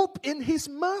hope in His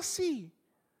mercy.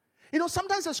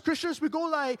 Sometimes as Christians we go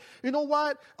like,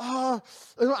 I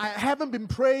haven't been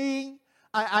praying.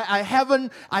 I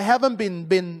haven't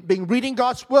been reading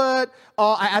God's word.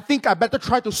 I think I better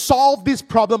try to solve this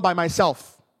problem by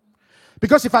myself.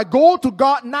 Because if I go to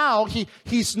God now,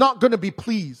 He's not going to be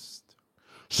pleased.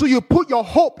 So you put your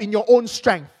hope in your own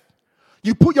strength.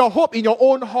 You put your hope in your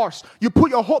own horse. You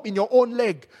put your hope in your own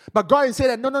leg. But God is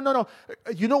saying that, no.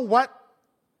 You know what?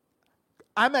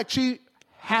 I'm actually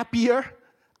happier.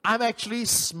 I'm actually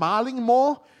smiling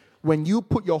more when you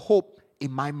put your hope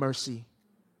in my mercy.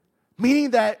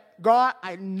 Meaning that, God,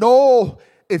 I know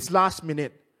it's last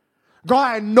minute.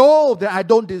 God, I know that I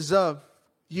don't deserve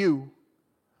you.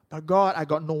 But God, I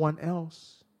got no one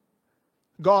else.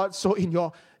 God, so in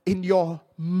your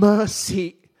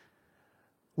mercy,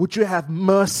 would you have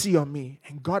mercy on me?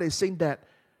 And God is saying that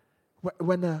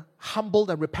when a humbled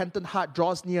and repentant heart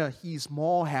draws near, He is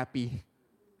more happy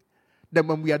than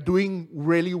when we are doing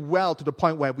really well to the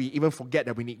point where we even forget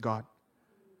that we need God.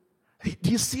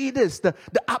 Do you see this? The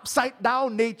upside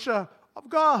down nature of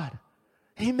God.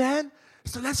 Amen?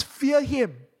 So let's fear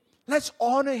Him. Let's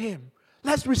honor Him.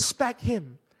 Let's respect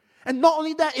Him. And not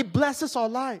only that, it blesses our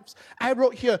lives. I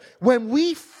wrote here, when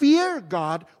we fear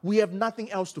God, we have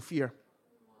nothing else to fear.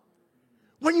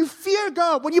 When you fear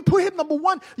God, when you put Him number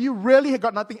one, you really have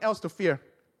got nothing else to fear.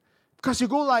 Because you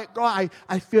go like, God,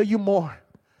 I fear you more.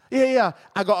 Yeah,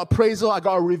 I got appraisal, I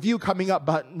got a review coming up,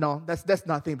 but no, that's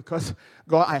nothing because,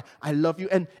 God, I love you.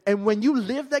 And when you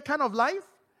live that kind of life,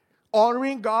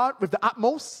 honoring God with the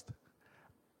utmost,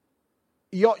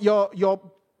 your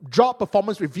job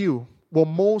performance review will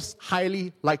most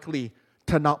highly likely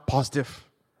turn out positive.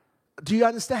 Do you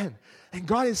understand? And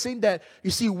God is saying that,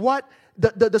 you see, what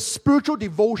the spiritual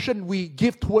devotion we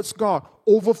give towards God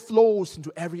overflows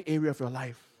into every area of your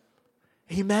life.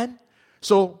 Amen?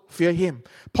 So, fear Him.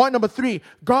 Point number 3,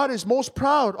 God is most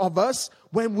proud of us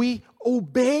when we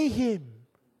obey Him.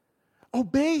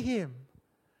 Obey Him.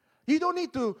 You don't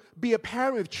need to be a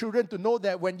parent with children to know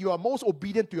that when you are most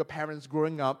obedient to your parents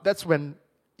growing up, that's when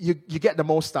you get the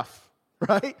most stuff,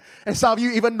 right? And some of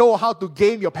you even know how to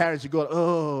game your parents. You go,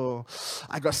 oh,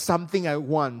 I got something I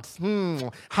want.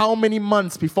 How many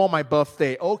months before my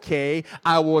birthday? Okay,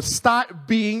 I will start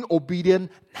being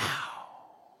obedient now.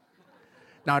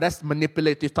 Now, that's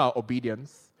manipulative type of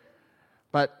obedience.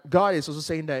 But God is also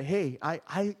saying that, hey,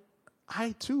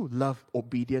 I too love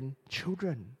obedient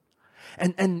children.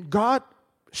 And God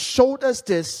showed us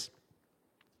this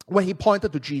when He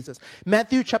pointed to Jesus.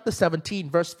 Matthew chapter 17,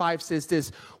 verse 5 says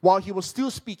this, while He was still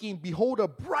speaking, behold, a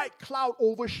bright cloud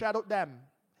overshadowed them.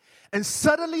 And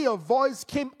suddenly a voice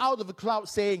came out of the cloud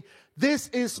saying, this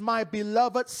is my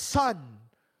beloved Son,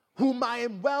 whom I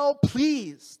am well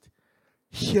pleased.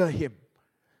 Hear Him.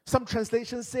 Some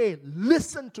translations say,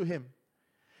 listen to Him.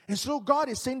 And so God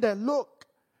is saying that, look,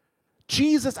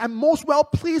 Jesus, I'm most well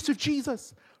pleased with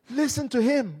Jesus. Listen to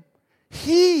Him.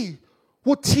 He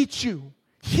will teach you.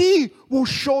 He will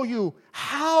show you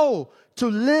how to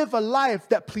live a life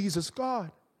that pleases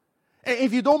God. And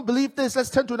if you don't believe this, let's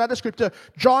turn to another scripture.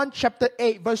 John chapter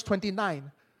 8, verse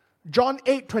 29. John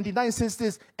 8:29 says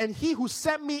this, and He who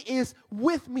sent me is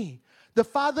with me. The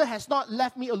Father has not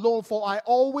left me alone, for I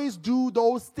always do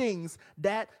those things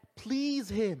that please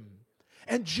Him.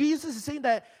 And Jesus is saying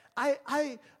that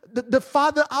the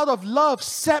Father out of love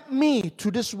sent me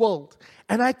to this world.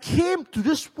 And I came to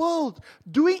this world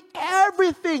doing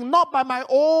everything, not by my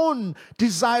own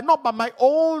desire, not by my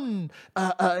own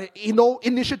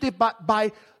initiative, but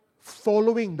by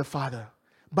following the Father,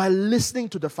 by listening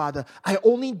to the Father. I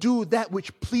only do that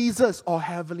which pleases our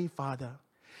Heavenly Father.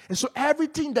 And so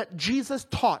everything that Jesus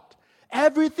taught,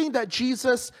 everything that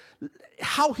Jesus,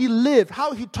 how He lived,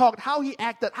 how He talked, how He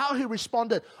acted, how He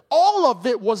responded, all of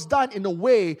it was done in a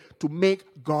way to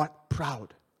make God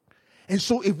proud. And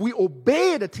so if we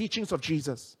obey the teachings of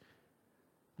Jesus,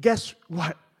 guess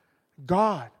what?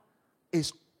 God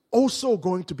is also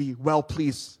going to be well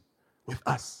pleased with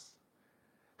us.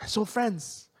 And so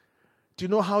friends, do you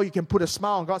know how you can put a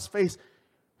smile on God's face?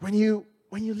 When you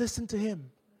listen to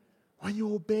Him, when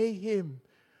you obey Him,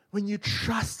 when you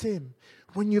trust Him,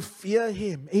 when you fear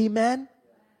Him. Amen?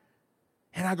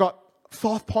 And I got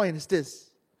fourth point is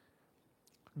this.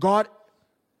 God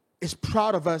is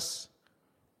proud of us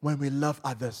when we love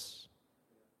others.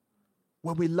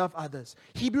 When we love others.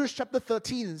 Hebrews chapter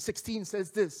 13 and 16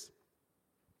 says this.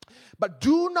 But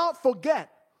do not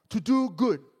forget to do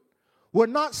good. We're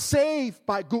not saved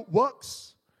by good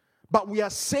works, but we are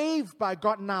saved by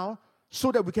God now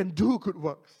so that we can do good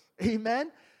works.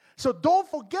 Amen? So don't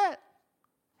forget,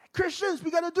 Christians,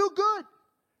 we got to do good.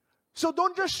 So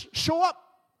don't just show up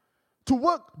to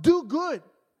work. Do good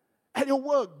at your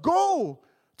work. Go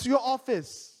to your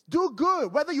office. Do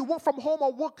good. Whether you work from home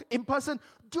or work in person,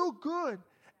 do good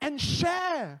and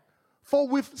share. For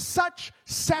with such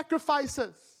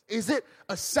sacrifices, is it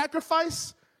a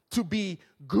sacrifice to be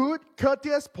good,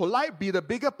 courteous, polite, be the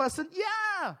bigger person?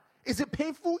 Yeah. Is it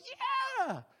painful?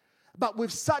 Yeah. But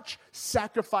with such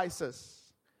sacrifices,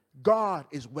 God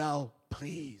is well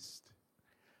pleased.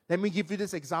 Let me give you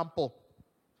this example.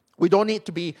 We don't need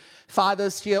to be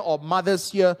fathers here or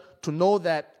mothers here to know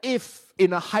that if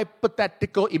in a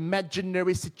hypothetical,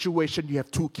 imaginary situation, you have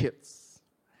two kids,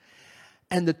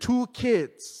 and the two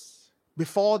kids,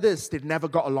 before this, they never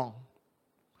got along.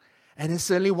 And then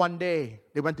suddenly one day,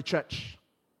 they went to church.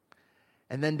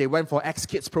 And then they went for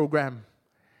X-Kids program.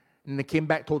 And they came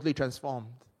back totally transformed.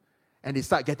 And they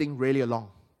start getting really along.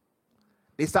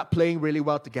 They start playing really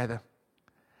well together.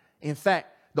 In fact,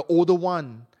 the older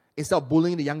one, instead of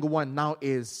bullying the younger one, now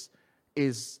is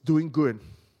doing good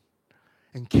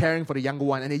and caring for the younger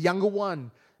one. And the younger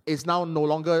one is now no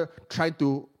longer trying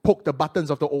to poke the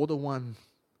buttons of the older one,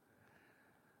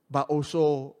 but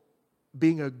also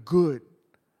being a good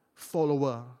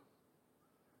follower.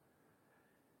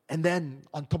 And then,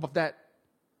 on top of that,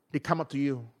 they come up to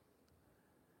you.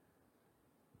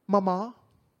 Mama,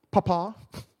 Papa,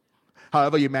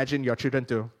 however you imagine your children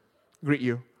to greet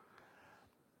you.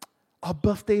 our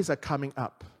birthdays are coming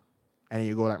up. And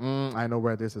you go like, I know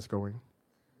where this is going.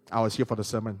 I was here for the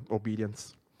sermon,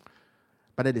 obedience.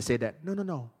 But then they say that,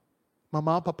 no.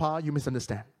 Mama, Papa, you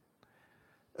misunderstand.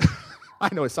 I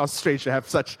know it sounds strange to have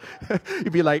such.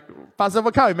 You'd be like, Pastor,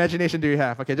 what kind of imagination do you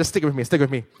have? Okay, just stick with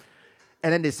me.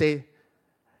 And then they say,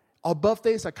 our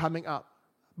birthdays are coming up.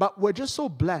 But we're just so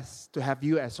blessed to have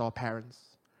you as our parents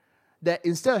that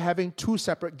instead of having 2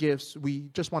 separate gifts, we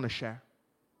just want to share.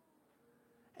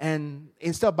 And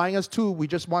instead of buying us 2,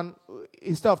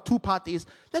 instead of 2 parties,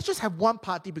 let's just have 1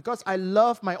 party because I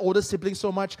love my older sibling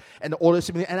so much and the older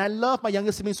sibling, and I love my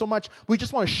younger sibling so much. We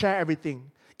just want to share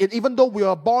everything. And even though we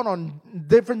are born on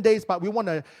different days, but we want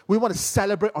to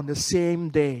celebrate on the same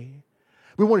day.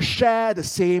 We want to share the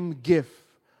same gift.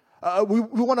 We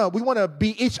want to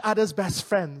be each other's best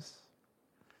friends.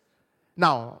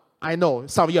 Now, I know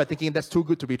some of you are thinking that's too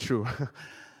good to be true.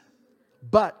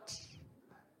 But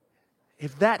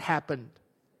if that happened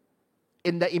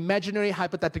in the imaginary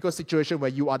hypothetical situation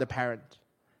where you are the parent,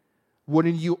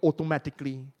 wouldn't you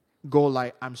automatically go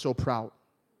like, I'm so proud.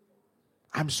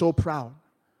 I'm so proud.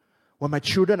 When my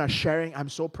children are sharing, I'm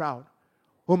so proud.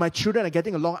 When my children are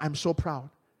getting along, I'm so proud.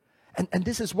 And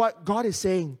this is what God is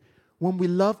saying. When we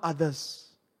love others,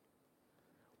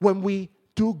 when we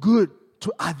do good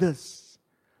to others,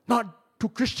 not to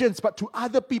Christians, but to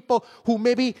other people who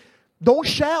maybe don't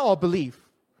share our belief,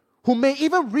 who may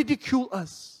even ridicule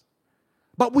us,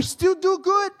 but we still do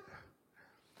good.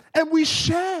 And we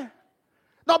share.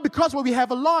 Not because we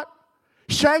have a lot.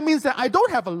 Sharing means that I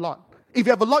don't have a lot. If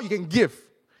you have a lot, you can give.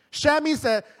 Share means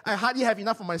that I hardly have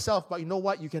enough for myself, but you know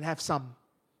what? You can have some.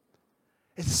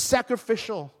 It's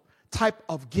sacrificial type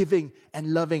of giving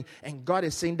and loving. And God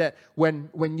is saying that when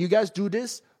you guys do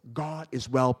this, God is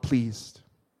well pleased.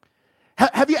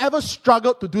 Have you ever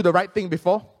struggled to do the right thing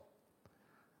before?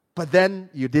 But then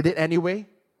you did it anyway?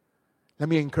 Let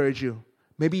me encourage you.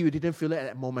 Maybe you didn't feel it at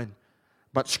that moment.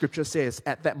 But Scripture says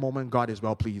at that moment, God is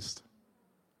well pleased.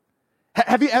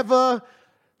 Have you ever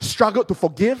struggled to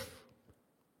forgive?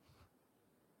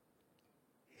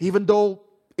 Even though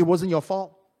it wasn't your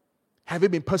fault? Have you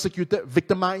been persecuted,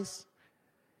 victimized?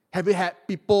 Have you had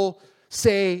people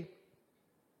say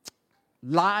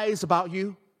lies about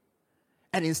you?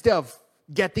 And instead of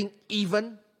getting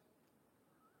even,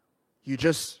 you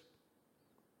just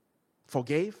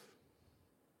forgave?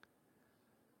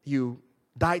 You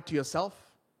died to yourself?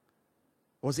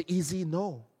 Was it easy?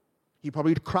 No. You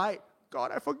probably cried,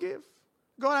 God, I forgive.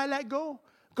 God, I let go.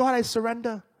 God, I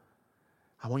surrender.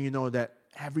 I want you to know that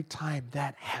every time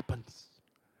that happens,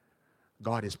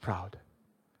 God is proud.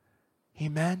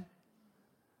 Amen?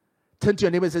 Turn to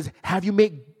your neighbor and say, have you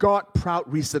made God proud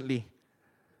recently?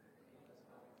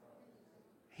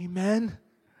 Amen?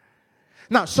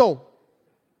 Now, so,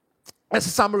 as a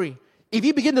summary, if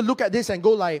you begin to look at this and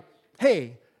go like,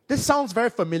 hey, this sounds very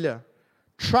familiar.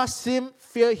 Trust Him,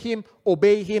 fear Him,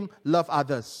 obey Him, love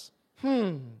others.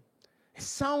 It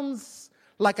sounds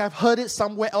like I've heard it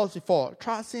somewhere else before.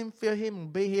 Trust Him, fear Him,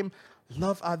 obey Him,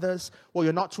 love others. Well,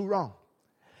 you're not too wrong.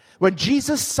 When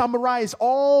Jesus summarized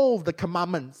all the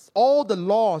commandments, all the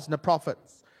laws and the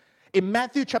prophets, in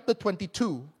Matthew chapter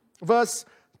 22, verse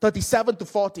 37 to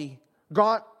 40,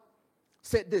 God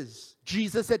said this.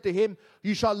 Jesus said to him,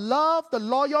 you shall love the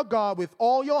Lord your God with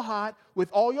all your heart,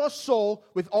 with all your soul,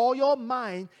 with all your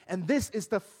mind, and this is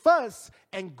the first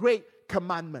and great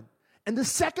commandment. And the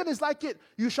second is like it.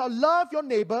 You shall love your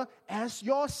neighbor as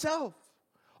yourself.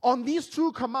 On these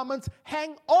 2 commandments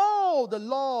hang all the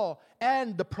law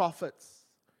and the prophets.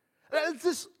 Let's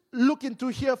just look into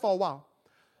here for a while.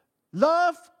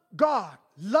 Love God.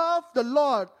 Love the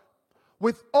Lord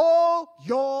with all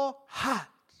your heart.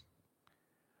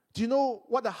 Do you know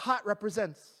what the heart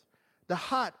represents? The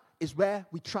heart is where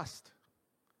we trust.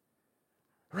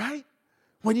 Right?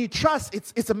 When you trust,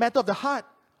 it's a matter of the heart.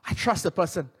 I trust the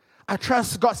person. I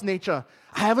trust God's nature.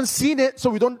 I haven't seen it, so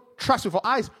we don't trust with our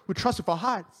eyes. We trust with our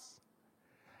hearts.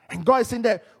 And God is saying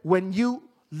that when you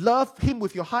love Him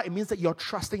with your heart, it means that you're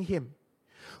trusting Him.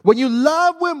 When you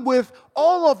love Him with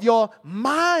all of your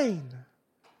mind,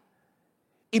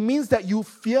 it means that you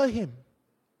fear Him.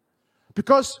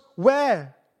 Because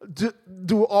where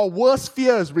do our worst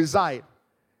fears reside?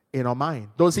 In our mind.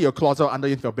 Don't say your closet or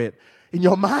underneath your bed. In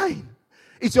your mind.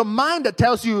 It's your mind that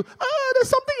tells you, there's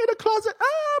something in the closet.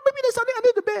 Maybe there's something under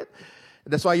the bed.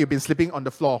 That's why you've been sleeping on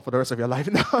the floor for the rest of your life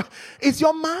now. It's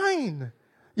your mind.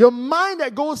 Your mind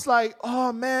that goes like,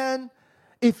 oh man,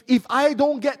 if I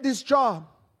don't get this job,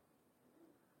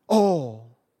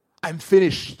 I'm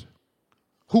finished.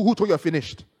 Who told you you're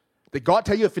finished? Did God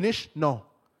tell you you're finished? No.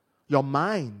 Your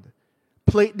mind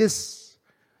played this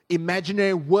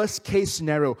imaginary worst case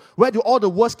scenario. Where do all the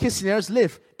worst case scenarios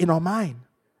live? In our mind.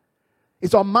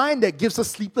 It's our mind that gives us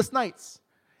sleepless nights.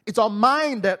 It's our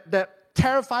mind that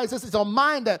terrifies us. It's our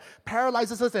mind that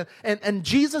paralyzes us. And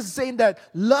Jesus is saying that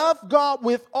love God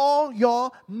with all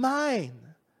your mind.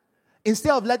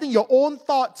 Instead of letting your own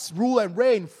thoughts rule and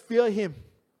reign, fear Him.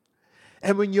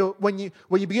 And when you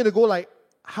begin to go like,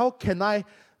 what can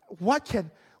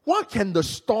the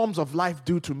storms of life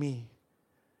do to me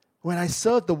when I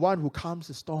serve the one who calms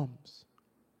the storms?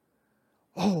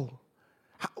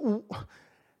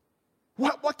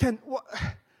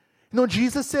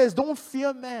 Jesus says, don't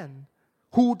fear man,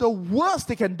 who the worst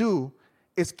they can do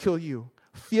is kill you.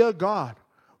 Fear God,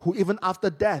 who even after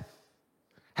death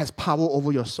has power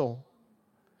over your soul.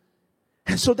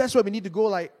 And so that's why we need to go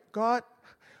like, God,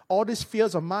 all these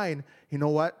fears of mine, you know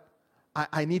what?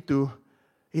 I need to,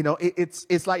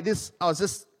 it's like this. I was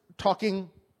just talking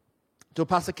to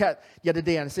Pastor Kat the other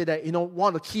day and I said that,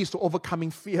 one of the keys to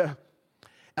overcoming fear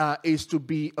is to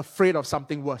be afraid of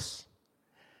something worse.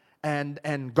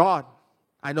 And God,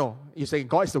 I know, you're saying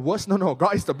God is the worst? No,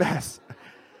 God is the best.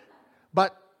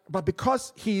 But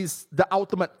because He's the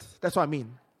ultimate, that's what I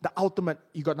mean. The ultimate,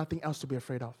 you got nothing else to be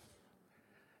afraid of.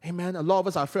 Amen. A lot of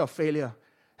us are afraid of failure.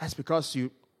 That's because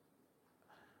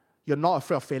you're not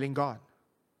afraid of failing God.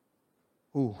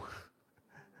 Ooh.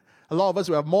 A lot of us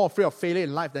are more afraid of failure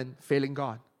in life than failing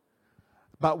God.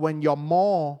 But when you're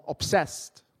more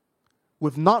obsessed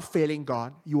with not failing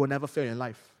God, you will never fail in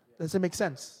life. Does it make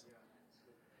sense?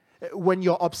 When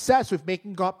you're obsessed with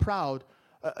making God proud,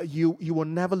 you will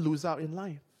never lose out in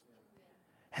life.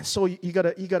 And so you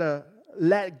gotta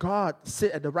let God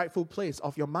sit at the rightful place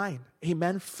of your mind.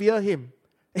 Amen. Fear Him.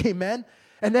 Amen.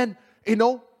 And then,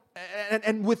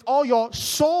 and with all your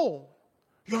soul,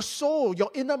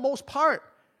 your innermost part.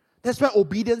 That's where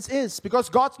obedience is. Because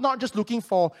God's not just looking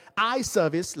for eye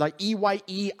service, like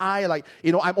EYE, like,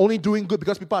 I'm only doing good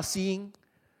because people are seeing.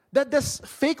 That's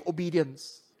fake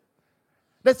obedience.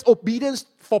 That's obedience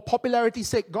for popularity's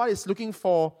sake. God is looking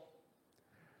for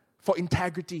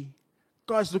integrity.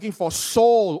 God is looking for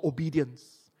soul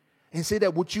obedience. And say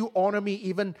that, would you honor me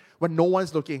even when no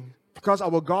one's looking? Because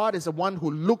our God is the one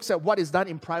who looks at what is done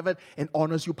in private and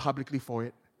honors you publicly for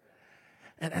it.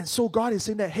 And so God is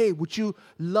saying that, hey, would you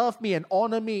love me and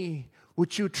honor me?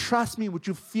 Would you trust me? Would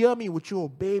you fear me? Would you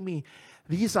obey me?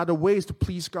 These are the ways to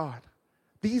please God.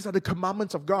 These are the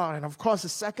commandments of God. And of course, the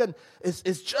second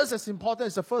is just as important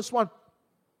as the first one.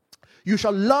 You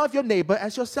shall love your neighbor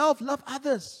as yourself. Love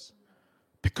others.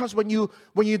 Because when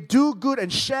you do good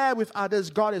and share with others,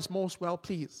 God is most well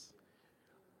pleased.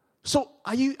 So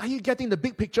are you getting the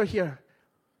big picture here?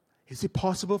 Is it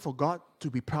possible for God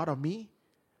to be proud of me?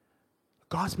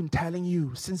 God's been telling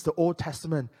you since the Old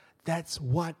Testament, that's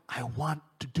what I want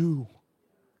to do.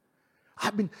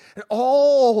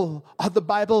 All of the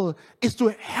Bible is to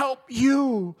help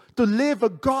you to live a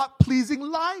God-pleasing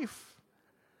life.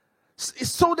 It's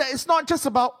so that it's not just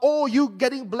about, you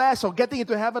getting blessed or getting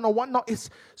into heaven or whatnot. It's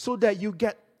so that you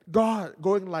get God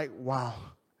going like, wow,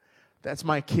 that's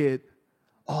my kid.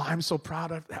 Oh, I'm so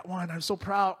proud of that one. I'm so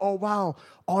proud. Oh, wow,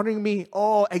 honoring me.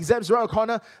 Oh, exam's right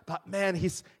corner. But man,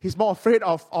 he's more afraid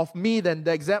of me than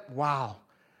the exam. Wow.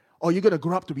 Oh, you're going to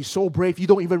grow up to be so brave, you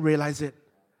don't even realize it.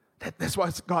 That's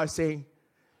what God is saying.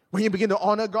 When you begin to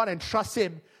honor God and trust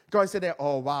Him, God said that,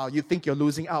 oh, wow, you think you're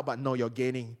losing out, but no, you're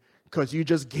gaining. Because you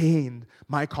just gained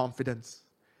my confidence.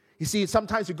 You see,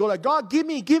 sometimes we go like, God, give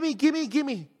me.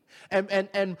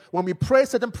 And when we pray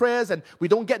certain prayers and we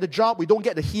don't get the job, we don't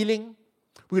get the healing,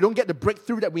 we don't get the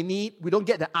breakthrough that we need, we don't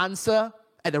get the answer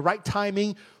at the right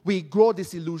timing, we grow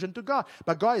disillusioned to God.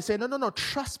 But God is saying, no,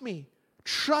 trust me.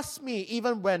 Trust me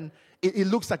even when it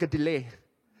looks like a delay.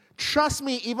 Trust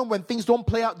me even when things don't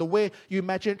play out the way you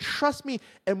imagine. Trust me.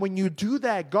 And when you do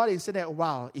that, God is saying that,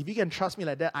 wow, if you can trust me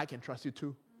like that, I can trust you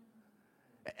too.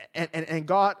 And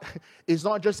God is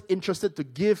not just interested to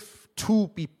give to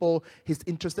people, He's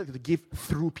interested to give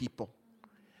through people.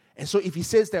 And so if He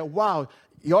says that, wow,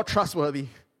 you're trustworthy,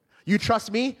 you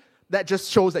trust me, that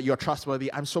just shows that you're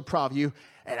trustworthy. I'm so proud of you,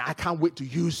 and I can't wait to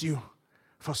use you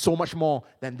for so much more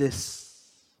than this.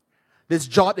 This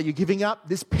job that you're giving up,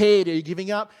 this pay that you're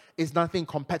giving up is nothing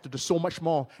compared to the so much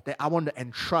more that I want to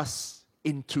entrust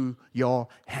into your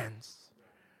hands.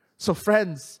 So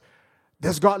friends,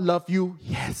 does God love you?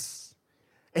 Yes.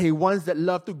 And He wants that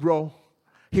love to grow.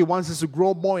 He wants us to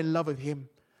grow more in love with Him.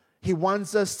 He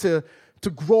wants us to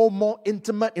grow more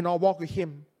intimate in our walk with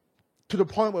Him to the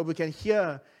point where we can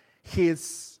hear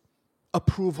His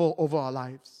approval over our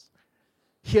lives.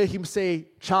 Hear Him say,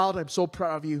 child, I'm so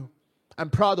proud of you. I'm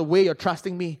proud of the way you're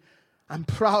trusting me. I'm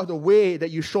proud of the way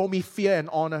that you show me fear and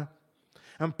honor.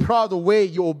 I'm proud of the way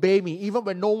you obey me, even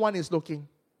when no one is looking.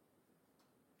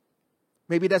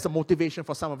 Maybe that's a motivation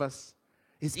for some of us.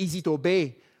 It's easy to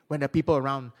obey when there are people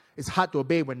around. It's hard to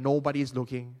obey when nobody is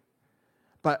looking.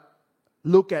 But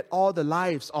look at all the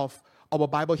lives of our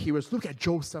Bible heroes. Look at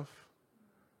Joseph,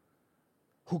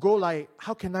 who go like,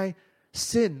 how can I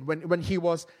sin? When he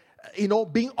was,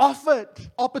 being offered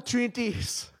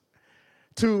opportunities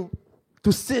to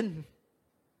sin.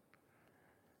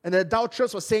 And the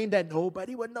adulteress was saying that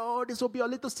nobody will know. This will be a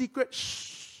little secret.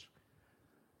 Shh.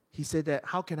 He said that,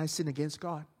 how can I sin against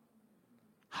God?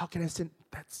 How can I sin?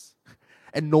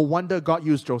 And no wonder God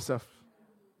used Joseph.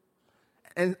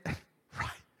 And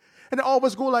they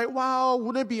always go like, wow,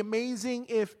 wouldn't it be amazing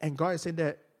if... And God is saying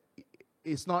that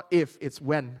it's not if, it's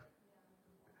when.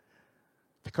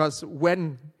 Because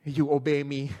when you obey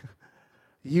me,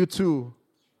 you too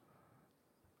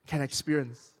can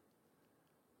experience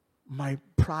my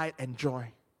pride and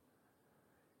joy.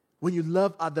 When you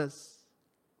love others,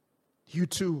 you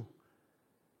too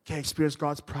can experience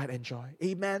God's pride and joy.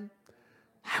 Amen.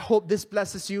 I hope this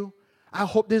blesses you. I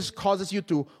hope this causes you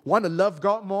to want to love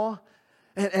God more.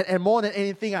 And more than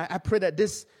anything, I pray that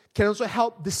this can also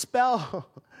help dispel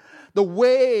the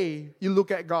way you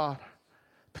look at God.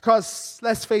 Because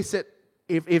let's face it,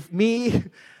 if me,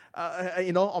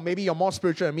 or maybe you're more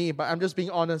spiritual than me, but I'm just being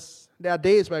honest. There are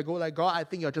days where I go like, God, I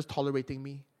think you're just tolerating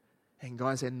me. And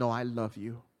God said, no, I love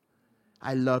you.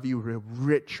 I love you with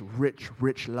rich, rich,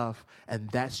 rich love. And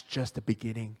that's just the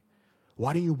beginning.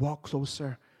 Why don't you walk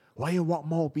closer? Why don't you walk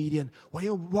more obedient? Why don't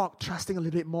you walk trusting a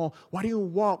little bit more? Why don't you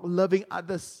walk loving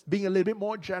others, being a little bit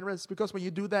more generous? Because when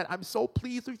you do that, I'm so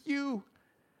pleased with you.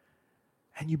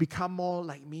 And you become more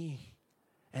like me.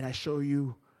 And I show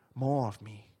you more of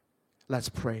me. Let's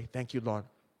pray. Thank you, Lord.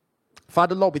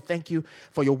 Father, Lord, we thank you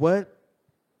for your word.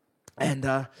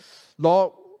 And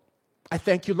Lord, I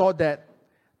thank you, Lord, that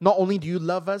not only do you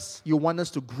love us, you want us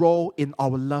to grow in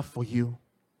our love for you.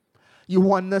 You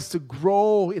want us to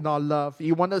grow in our love.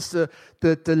 You want us to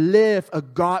live a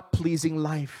God-pleasing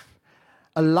life.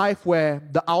 A life where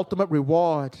the ultimate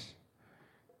reward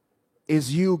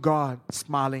is you, God,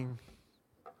 smiling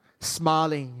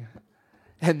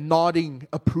and nodding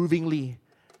approvingly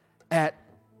at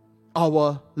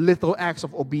our little acts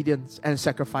of obedience and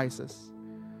sacrifices.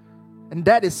 And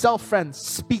that itself, friends,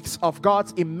 speaks of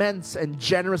God's immense and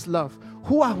generous love.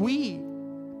 Who are we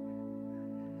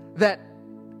that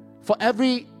for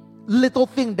every little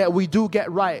thing that we do get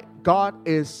right, God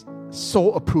is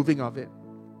so approving of it?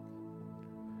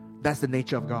 That's the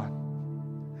nature of God.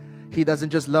 He doesn't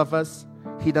just love us.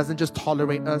 He doesn't just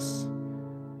tolerate us.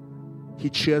 He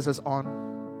cheers us on.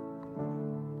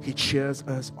 He cheers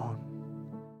us on.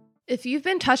 If you've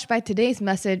been touched by today's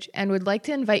message and would like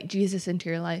to invite Jesus into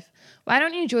your life, why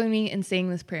don't you join me in saying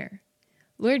this prayer?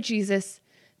 Lord Jesus,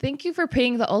 thank you for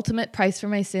paying the ultimate price for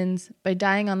my sins by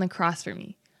dying on the cross for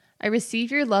me. I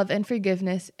receive your love and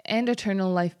forgiveness and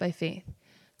eternal life by faith.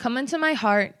 Come into my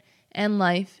heart and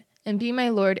life and be my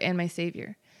Lord and my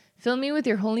Savior. Fill me with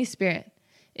your Holy Spirit.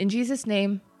 In Jesus'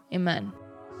 name, amen.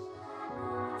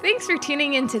 Thanks for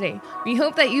tuning in today. We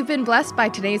hope that you've been blessed by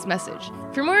today's message.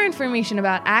 For more information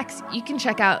about Acts, you can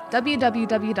check out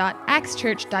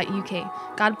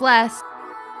www.actschurch.uk. God bless.